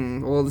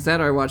 Well, it's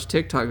that or I watch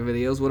TikTok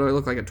videos. What do I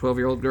look like, a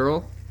 12-year-old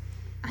girl?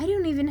 I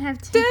don't even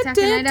have TikTok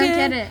and I don't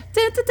get it.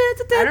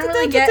 I don't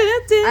really get.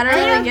 I don't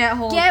really get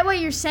whole. Get what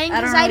you're saying I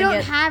don't because I really don't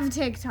get- have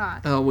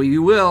TikTok. Oh, well,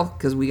 you will,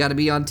 because we got to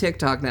be on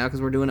TikTok now because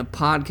we're doing a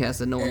podcast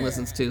that no one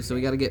listens to, so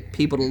we got to get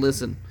people to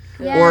listen.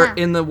 Yeah. Or,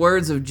 in the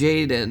words of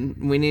Jaden,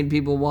 we need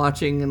people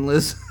watching and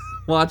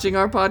watching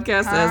our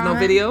podcast that has no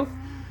video.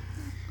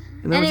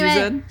 Is that what you Anyway,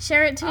 said?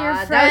 share it to your that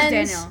was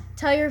friends. Daniel.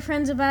 Tell your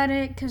friends about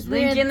it because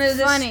we're Link in the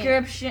funny.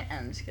 description.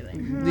 I'm just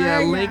kidding. Yeah,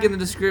 link in the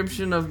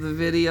description of the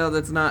video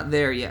that's not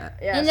there yet.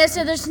 And Yes.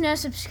 so there's no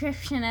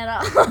subscription at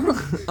all.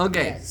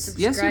 Okay. Yes,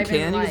 you subscribe can.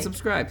 and You like. can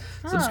subscribe.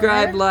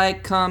 Subscribe, really?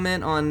 like,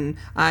 comment on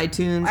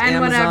iTunes, And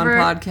Amazon whatever.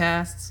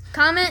 Podcasts.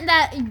 Comment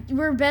that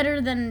we're better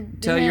than.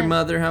 Tell your him.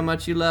 mother how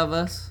much you love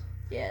us.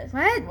 Yes.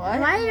 What? What?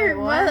 Why are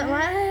What?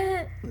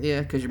 what? Yeah,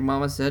 because your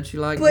mama said she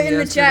liked Put me in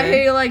the chat yesterday.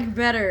 who you like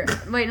better.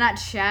 Wait, not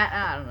chat.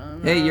 I don't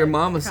know. Hey, your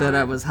mama said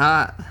I was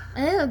hot.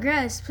 Ew,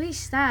 gross. Please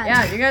stop.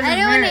 Yeah, you guys are I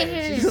don't want to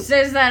married. hear She it.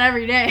 says that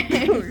every day.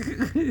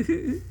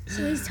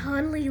 She's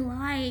totally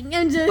lying.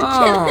 I'm just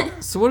Oh,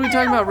 kidding. so what are we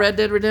talking about? Red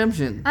Dead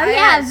Redemption. Oh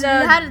yeah, so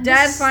how did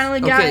Dad this- finally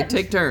got. Okay,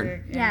 take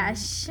turn. Yeah,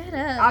 shut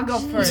up. I'll go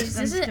Jeez, first. I'm This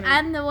just is, kidding.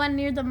 I'm the one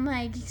near the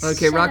mic.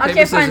 Okay, Shut rock, up. paper,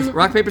 Okay, scissors. fine.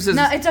 Rock, paper, scissors.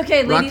 No, it's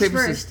okay. Rock, Ladies paper,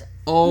 first. scissors.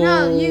 Oh.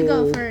 No, you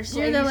go first.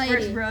 You're the Ladies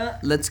lady. first, bro.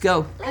 Let's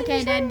go.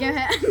 Okay, Dad, go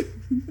ahead.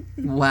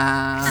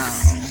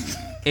 Wow.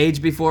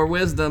 Age before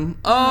wisdom.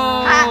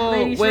 Oh,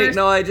 ladies wait, first.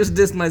 no, I just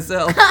dissed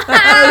myself.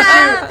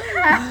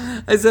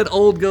 I said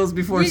old goes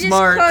before You just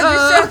smart. called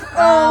yourself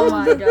Oh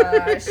my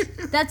gosh.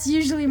 That's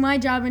usually my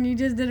job, and you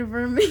just did it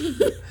for me.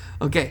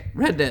 Okay,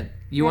 Red Dead.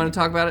 You want to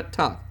talk about it?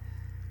 Talk.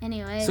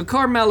 Anyway. So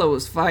Carmelo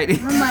was fighting.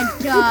 Oh my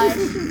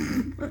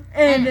gosh.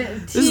 And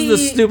This is the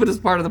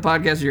stupidest part of the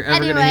podcast you're ever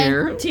going to Anyway.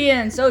 hear. Tia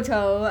and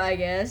Soto, I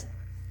guess.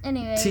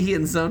 Anyway. Tea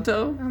and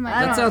Soto? Oh my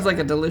That god. sounds like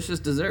a delicious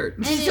dessert.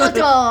 Anyway. Soto.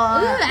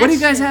 What are you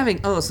guys having?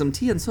 Oh, some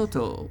tea and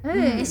Soto. Ooh,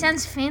 it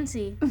sounds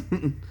fancy.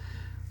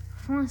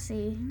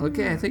 Fancy.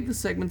 Okay, I think the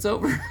segment's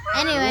over.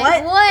 Anyway,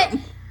 What? what?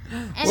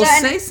 Well,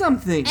 say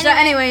something. So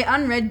anyway,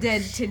 on Red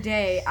Dead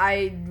today,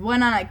 I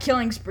went on a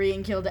killing spree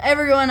and killed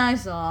everyone I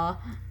saw.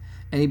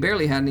 And he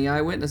barely had any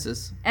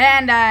eyewitnesses.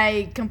 And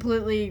I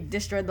completely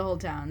destroyed the whole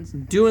towns.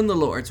 Doing the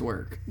Lord's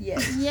work.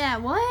 Yes. Yeah,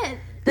 what?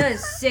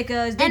 Those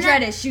sickos, they And tried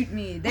to shoot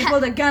me. They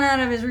pulled a gun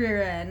out of his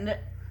rear end.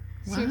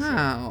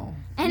 Wow.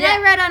 And Yeah.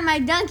 I rode on my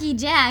donkey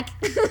Jack.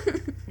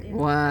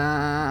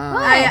 Wow.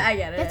 I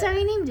get it. That's how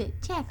we named it,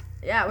 Jack.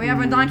 Yeah, we have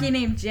a donkey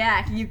named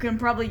Jack. You can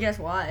probably guess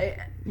why.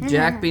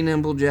 Jack be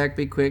nimble, Jack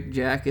be quick,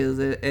 Jack is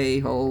a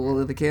hole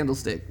with a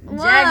candlestick.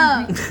 Whoa.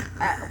 Jack.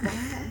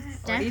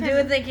 What Jack do you has do a-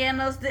 with the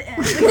candlestick?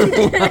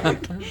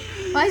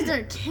 Why is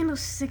there a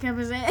candlestick up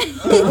his head?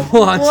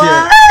 Watch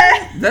What?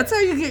 it. That's how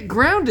you get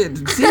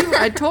grounded. See,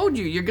 I told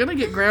you, you're going to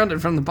get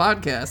grounded from the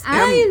podcast.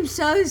 I And- am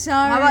so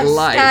sorry. How about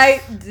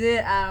Life.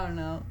 Sky? I don't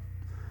know.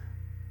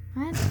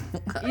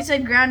 What? You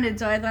said grounded,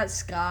 so I thought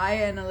sky,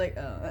 and I'm like,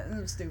 oh,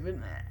 that's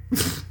stupid.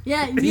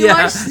 Yeah, you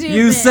yeah, are stupid.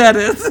 you said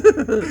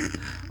it.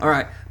 All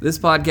right, this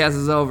podcast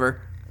is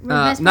over.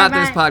 best Not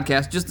part this about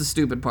podcast, just the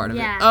stupid part of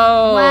Yeah. it.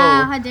 Oh.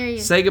 Wow, how dare you.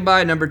 Say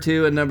goodbye, number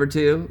 2 and number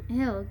 2.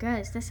 Ew,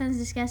 gross. That sounds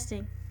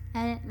disgusting.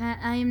 I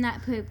am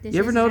not poop. This You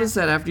ever is notice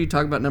that after you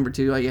talk about number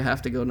 2, you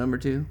have to go number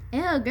 2?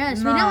 Ew, gross.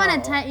 We don't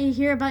want to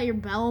hear about your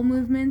bowel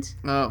movements.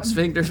 Oh,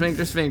 sphincter,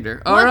 sphincter,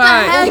 sphincter. All What the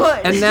right.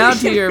 heck? And now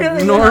to your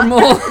Really normal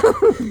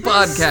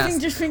podcast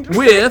Sphincter, sphincter.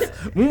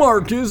 with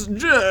Marcus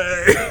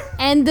J.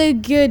 And the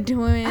good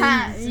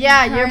twins.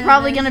 Yeah, you're Part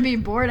probably of gonna be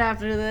bored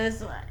after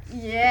this.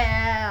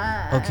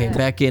 Yeah. Okay,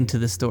 back into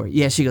the story.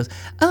 Yeah, she goes,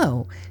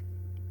 "Oh,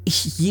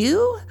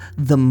 you,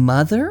 the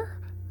mother,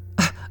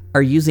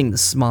 are using the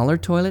smaller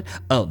toilet?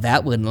 Oh,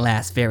 that wouldn't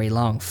last very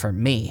long for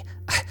me.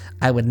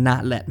 I would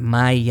not let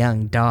my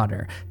young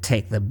daughter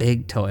take the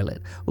big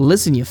toilet. Well,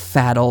 listen, you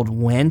fat old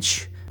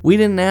wench. We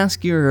didn't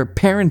ask your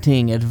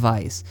parenting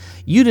advice.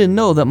 You didn't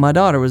know that my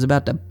daughter was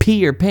about to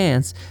pee her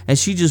pants and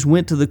she just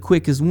went to the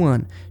quickest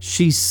one.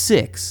 She's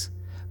 6.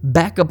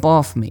 Back up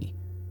off me.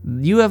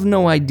 You have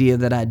no idea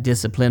that I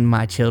discipline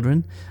my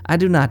children. I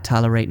do not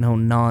tolerate no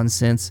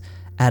nonsense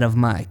out of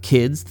my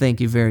kids, thank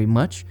you very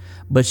much.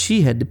 But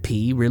she had to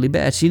pee really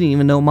bad. She didn't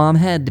even know Mom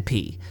had to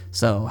pee.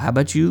 So how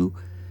about you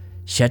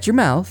shut your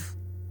mouth,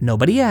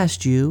 nobody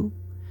asked you,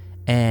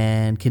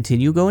 and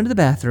continue going to the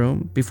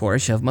bathroom before I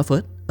shove my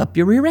foot up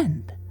your rear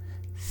end.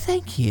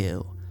 Thank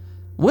you.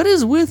 What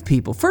is with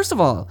people? First of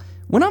all,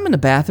 when I'm in the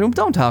bathroom,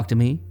 don't talk to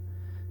me.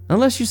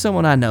 Unless you're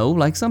someone I know.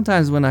 Like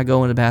sometimes when I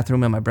go in the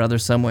bathroom and my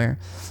brother's somewhere,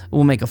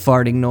 we'll make a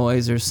farting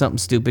noise or something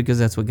stupid because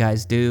that's what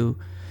guys do.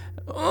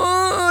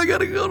 Oh, I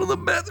gotta go to the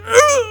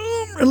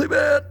bathroom really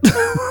bad.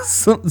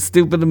 Something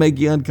stupid to make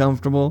you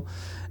uncomfortable.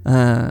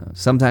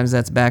 Sometimes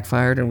that's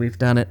backfired and we've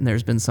done it and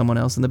there's been someone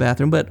else in the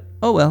bathroom. But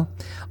oh well,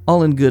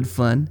 all in good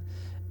fun.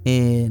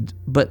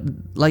 But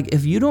like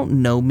if you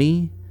don't know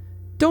me,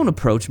 don't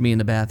approach me in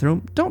the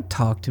bathroom. Don't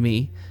talk to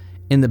me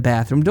in the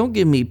bathroom. Don't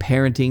give me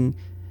parenting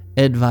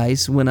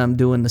advice when I'm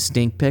doing the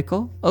stink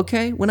pickle,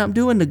 okay? When I'm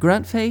doing the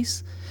grunt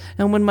face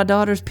and when my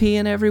daughter's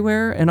peeing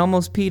everywhere and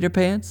almost peed her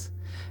pants.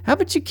 How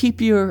about you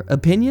keep your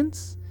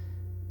opinions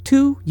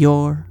to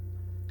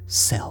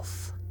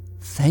yourself?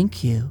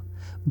 Thank you.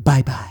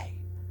 Bye-bye.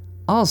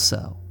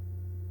 Also,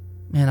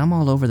 man, I'm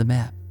all over the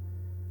map.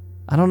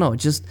 I don't know,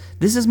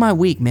 this is my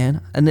week,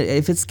 man. And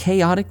if it's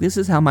chaotic, this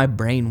is how my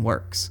brain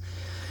works.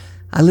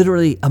 I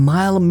literally, a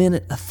mile a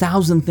minute,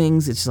 1,000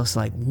 things. It's just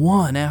like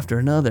one after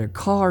another.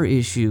 Car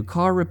issue,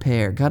 car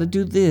repair, gotta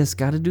do this,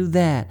 gotta do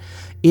that.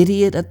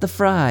 Idiot at the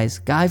fries,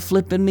 guy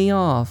flipping me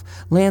off,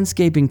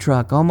 landscaping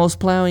truck almost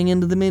plowing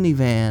into the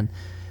minivan,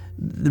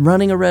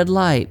 running a red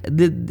light.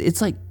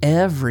 It's like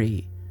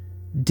every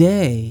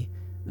day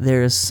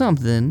there is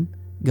something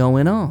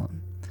going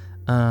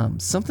on.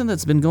 Something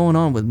that's been going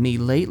on with me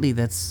lately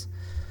that's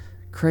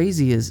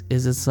crazy is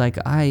it's like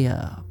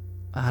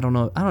I don't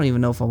know. I don't even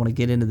know if I want to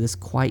get into this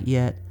quite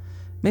yet.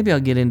 Maybe I'll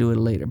get into it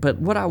later. But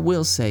what I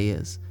will say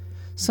is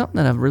something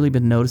that I've really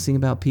been noticing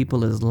about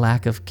people is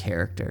lack of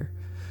character.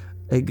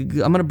 I'm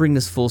going to bring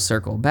this full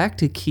circle. Back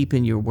to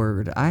keeping your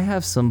word. I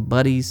have some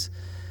buddies.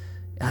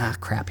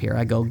 Crap, here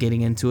I go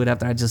getting into it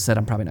after I just said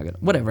I'm probably not going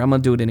to. Whatever, I'm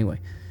going to do it anyway.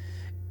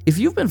 If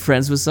you've been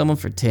friends with someone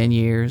for 10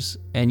 years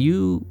and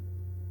you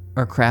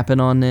are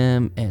crapping on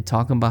them and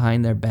talking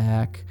behind their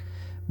back,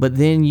 but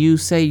then you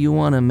say you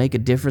want to make a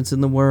difference in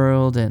the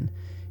world and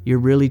you're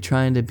really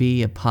trying to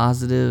be a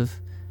positive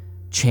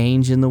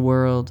change in the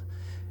world,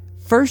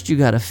 first you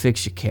got to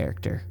fix your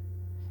character.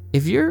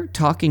 If you're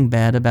talking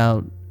bad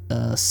about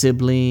a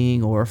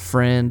sibling or a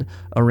friend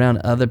around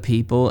other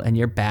people and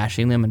you're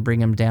bashing them and bring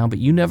them down, but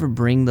you never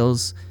bring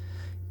those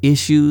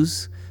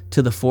issues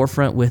to the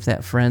forefront with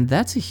that friend,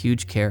 that's a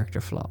huge character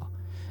flaw.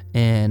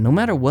 And no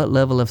matter what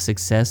level of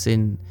success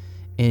in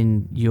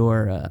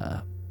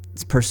your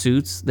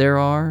pursuits there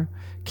are,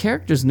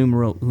 character's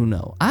numero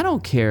uno. I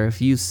don't care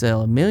if you sell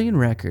 1 million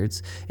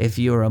records, if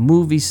you're a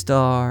movie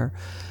star,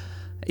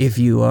 if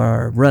you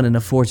are running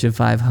a Fortune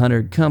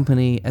 500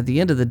 company. At the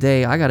end of the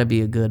day, I got to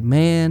be a good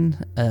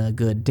man, a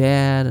good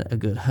dad, a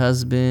good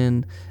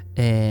husband,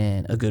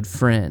 and a good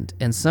friend,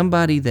 and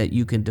somebody that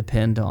you can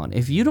depend on.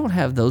 If you don't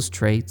have those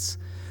traits,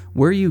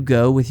 where you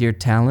go with your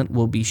talent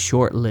will be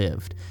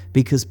short-lived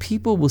because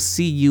people will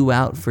see you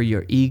out for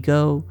your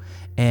ego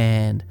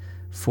and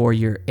for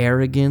your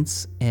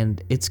arrogance.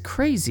 And it's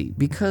crazy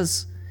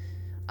because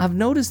I've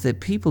noticed that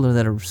people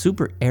that are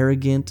super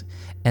arrogant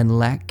and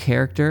lack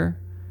character,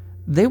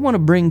 they want to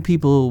bring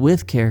people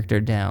with character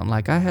down.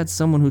 Like I had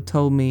someone who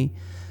told me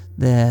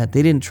that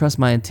they didn't trust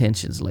my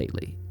intentions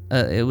lately.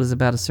 It was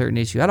about a certain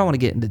issue. I don't want to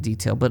get into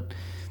detail, but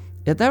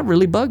that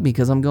really bugged me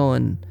because I'm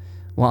going,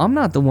 well, I'm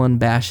not the one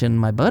bashing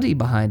my buddy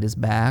behind his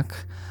back.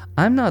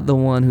 I'm not the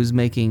one who's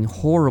making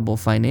horrible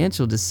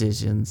financial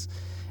decisions.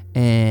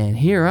 And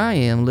here I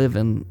am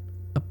living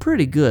a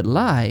pretty good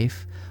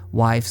life.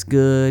 Wife's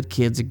good,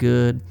 kids are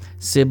good,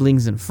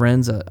 siblings and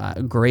friends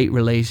are great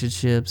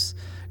relationships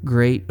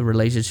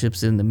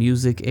in the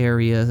music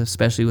area,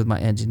 especially with my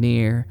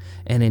engineer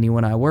and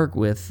anyone I work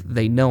with.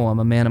 They know I'm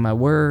a man of my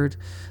word.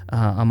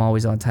 I'm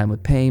always on time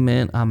with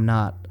payment. I'm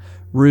not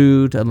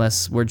rude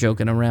unless we're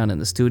joking around in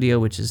the studio,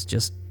 which is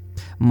just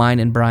mine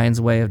and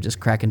Brian's way of just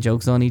cracking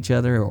jokes on each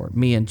other, or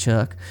me and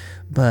Chuck.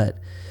 But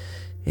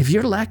if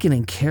you're lacking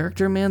in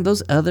character, man,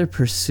 those other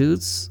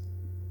pursuits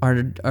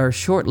are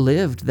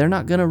short-lived. They're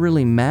not going to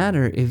really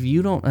matter if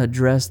you don't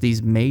address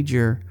these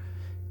major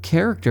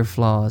character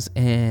flaws.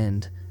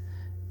 And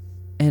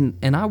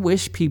I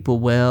wish people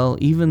well,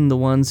 even the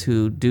ones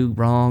who do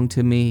wrong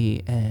to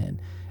me and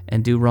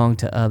do wrong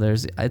to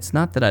others. It's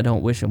not that I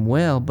don't wish them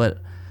well, but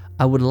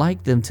I would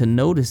like them to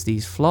notice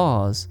these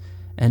flaws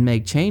and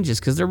make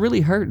changes, because they're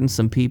really hurting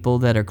some people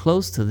that are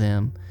close to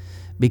them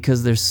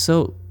because they're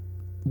so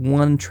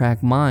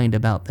one-track mind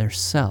about their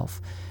self.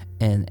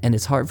 And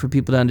it's hard for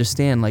people to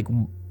understand, like,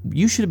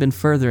 you should have been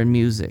further in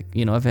music.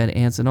 I've had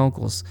aunts and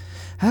uncles.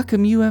 How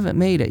come you haven't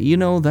made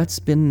it? That's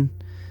been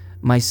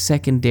my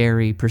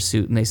secondary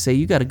pursuit. And they say,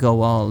 you got to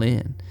go all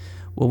in.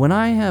 Well, when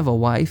I have a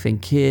wife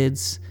and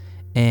kids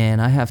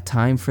and I have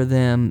time for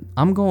them,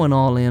 I'm going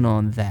all in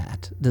on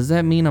that. Does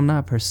that mean I'm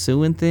not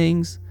pursuing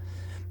things?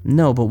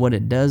 No, but what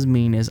it does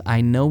mean is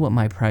I know what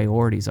my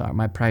priorities are.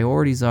 My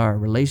priorities are a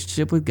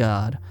relationship with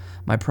God.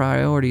 My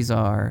priorities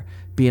are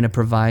being a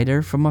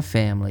provider for my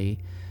family.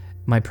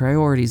 My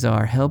priorities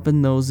are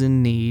helping those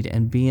in need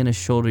and being a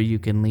shoulder you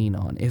can lean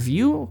on. If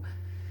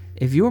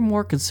you're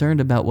more concerned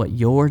about what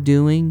you're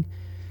doing,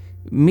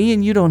 me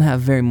and you don't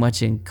have very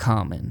much in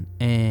common.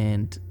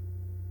 And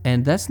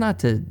that's not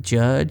to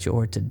judge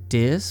or to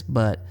diss,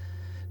 but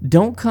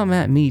don't come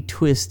at me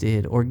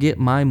twisted or get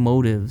my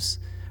motives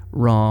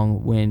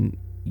wrong when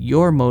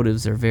your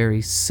motives are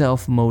very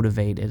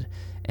self-motivated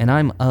and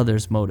I'm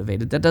others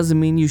motivated. That doesn't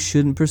mean you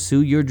shouldn't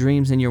pursue your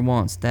dreams and your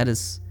wants. That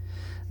is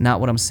not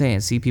what I'm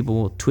saying. See, people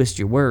will twist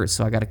your words,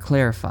 so I got to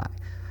clarify.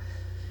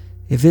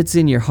 If it's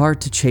in your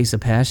heart to chase a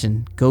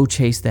passion, go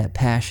chase that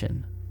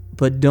passion.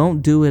 But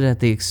don't do it at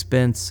the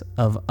expense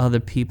of other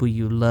people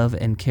you love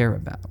and care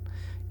about.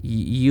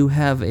 You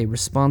have a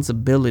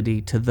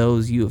responsibility to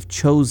those you have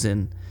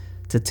chosen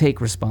to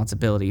take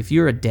responsibility. If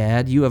you're a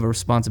dad, you have a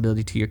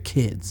responsibility to your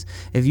kids.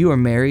 If you are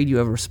married, you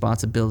have a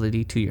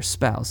responsibility to your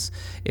spouse.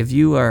 If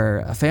you are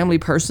a family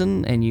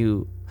person and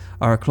you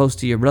are close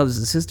to your brothers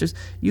and sisters,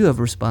 you have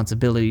a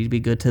responsibility to be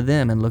good to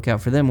them and look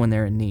out for them when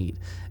they're in need.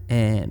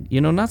 And,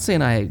 not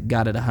saying I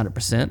got it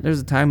 100%.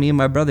 There's a time me and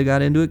my brother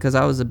got into it because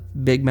I was a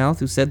big mouth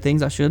who said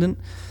things I shouldn't.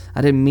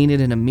 I didn't mean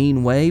it in a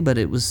mean way, but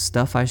it was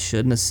stuff I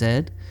shouldn't have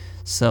said.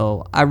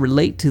 So I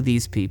relate to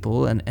these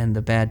people and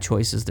the bad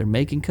choices they're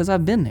making because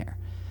I've been there.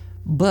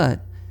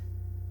 But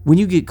when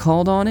you get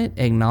called on it,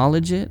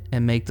 acknowledge it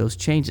and make those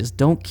changes.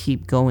 Don't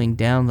keep going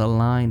down the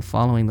line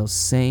following those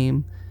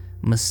same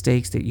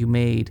mistakes that you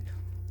made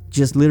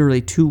just literally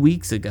 2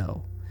 weeks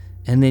ago.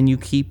 And then you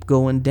keep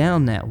going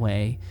down that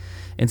way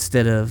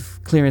instead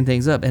of clearing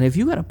things up. And if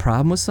you got a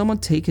problem with someone,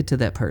 take it to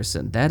that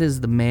person. That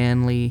is the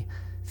manly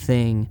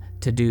thing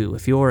to do.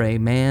 If you're a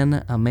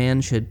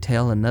man should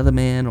tell another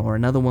man or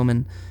another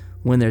woman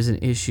when there's an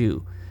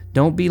issue.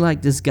 Don't be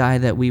like this guy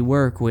that we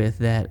work with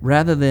that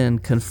rather than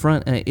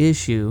confront an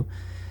issue,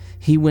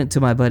 he went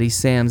to my buddy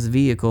Sam's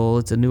vehicle,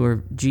 it's a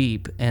newer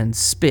Jeep, and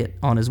spit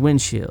on his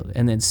windshield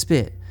and then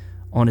spit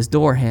on his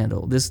door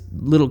handle. This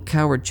little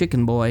coward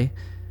chicken boy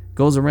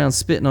goes around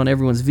spitting on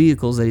everyone's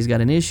vehicles that he's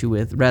got an issue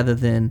with rather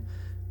than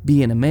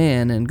being a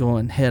man and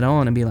going head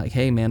on and be like,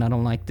 hey man, I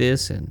don't like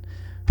this and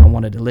I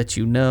wanted to let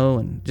you know,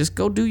 and just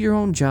go do your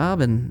own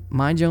job and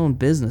mind your own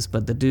business.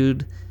 But the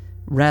dude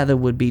rather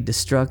would be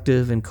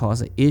destructive and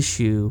cause an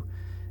issue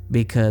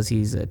because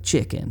he's a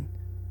chicken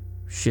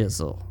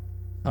shizzle.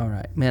 All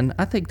right, man,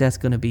 I think that's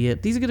going to be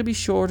it. These are going to be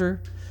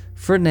shorter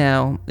for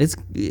now.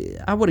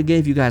 I would have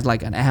gave you guys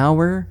like an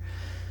hour,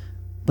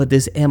 but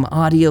this M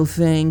audio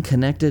thing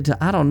connected to,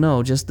 I don't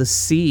know, just the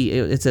C.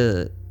 It's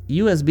a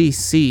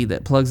USB-C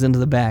that plugs into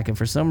the back, and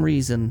for some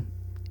reason,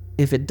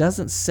 if it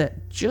doesn't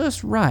set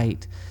just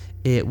right,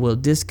 it will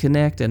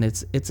disconnect, and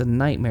it's a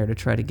nightmare to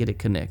try to get it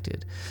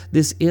connected.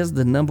 This is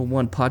the number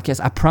one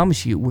podcast. I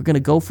promise you, we're going to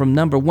go from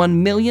number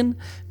 1 million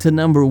to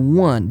number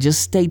one.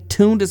 Just stay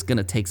tuned. It's going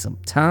to take some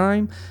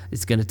time.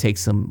 It's going to take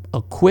some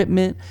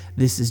equipment.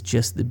 This is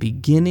just the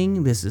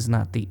beginning. This is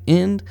not the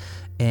end.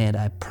 And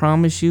I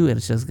promise you,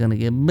 it's just going to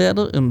get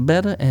better and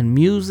better, and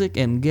music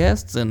and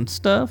guests and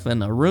stuff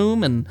and a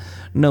room and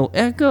no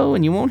echo,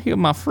 and you won't hear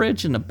my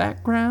fridge in the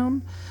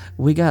background.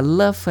 We got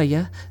love for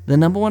you, the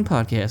number one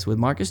podcast with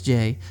Marcus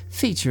J,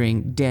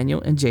 featuring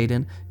Daniel and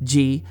Jaden,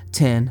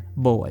 G10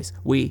 Boys.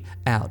 We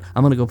out.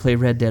 I'm going to go play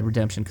Red Dead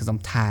Redemption because I'm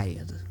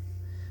tired.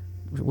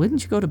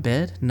 Wouldn't you go to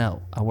bed?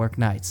 No, I work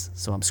nights,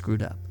 so I'm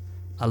screwed up.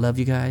 I love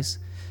you guys.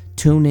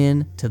 Tune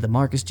in to the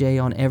Marcus J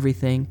on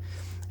everything.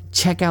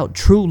 Check out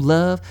True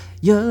Love.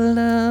 Your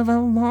love, I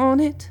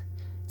want it.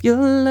 Your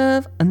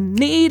love, I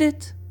need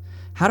it.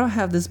 How do I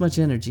have this much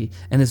energy?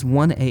 And it's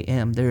 1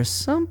 a.m. There's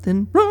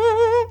something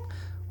wrong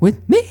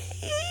with me.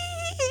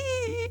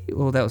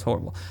 Oh, that was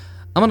horrible.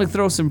 I'm going to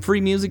throw some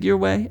free music your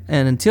way.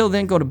 And until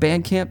then, go to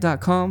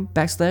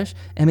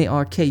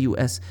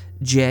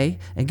bandcamp.com/MARKUSJ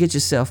and get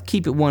yourself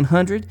Keep It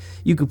 100.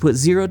 You could put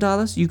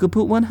 $0. You could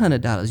put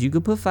 $100. You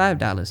could put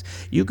 $5.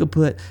 You could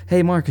put,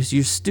 hey, Marcus,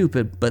 you're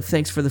stupid, but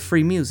thanks for the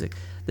free music.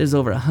 There's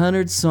over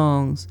 100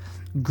 songs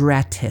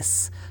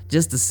gratis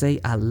just to say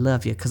I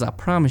love you. Because I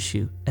promise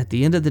you, at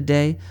the end of the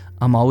day,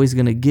 I'm always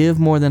going to give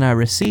more than I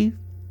receive.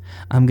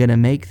 I'm going to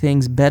make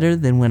things better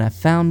than when I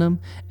found them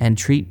and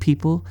treat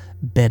people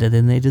better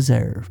than they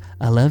deserve.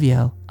 I love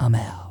y'all. I'm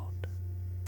out.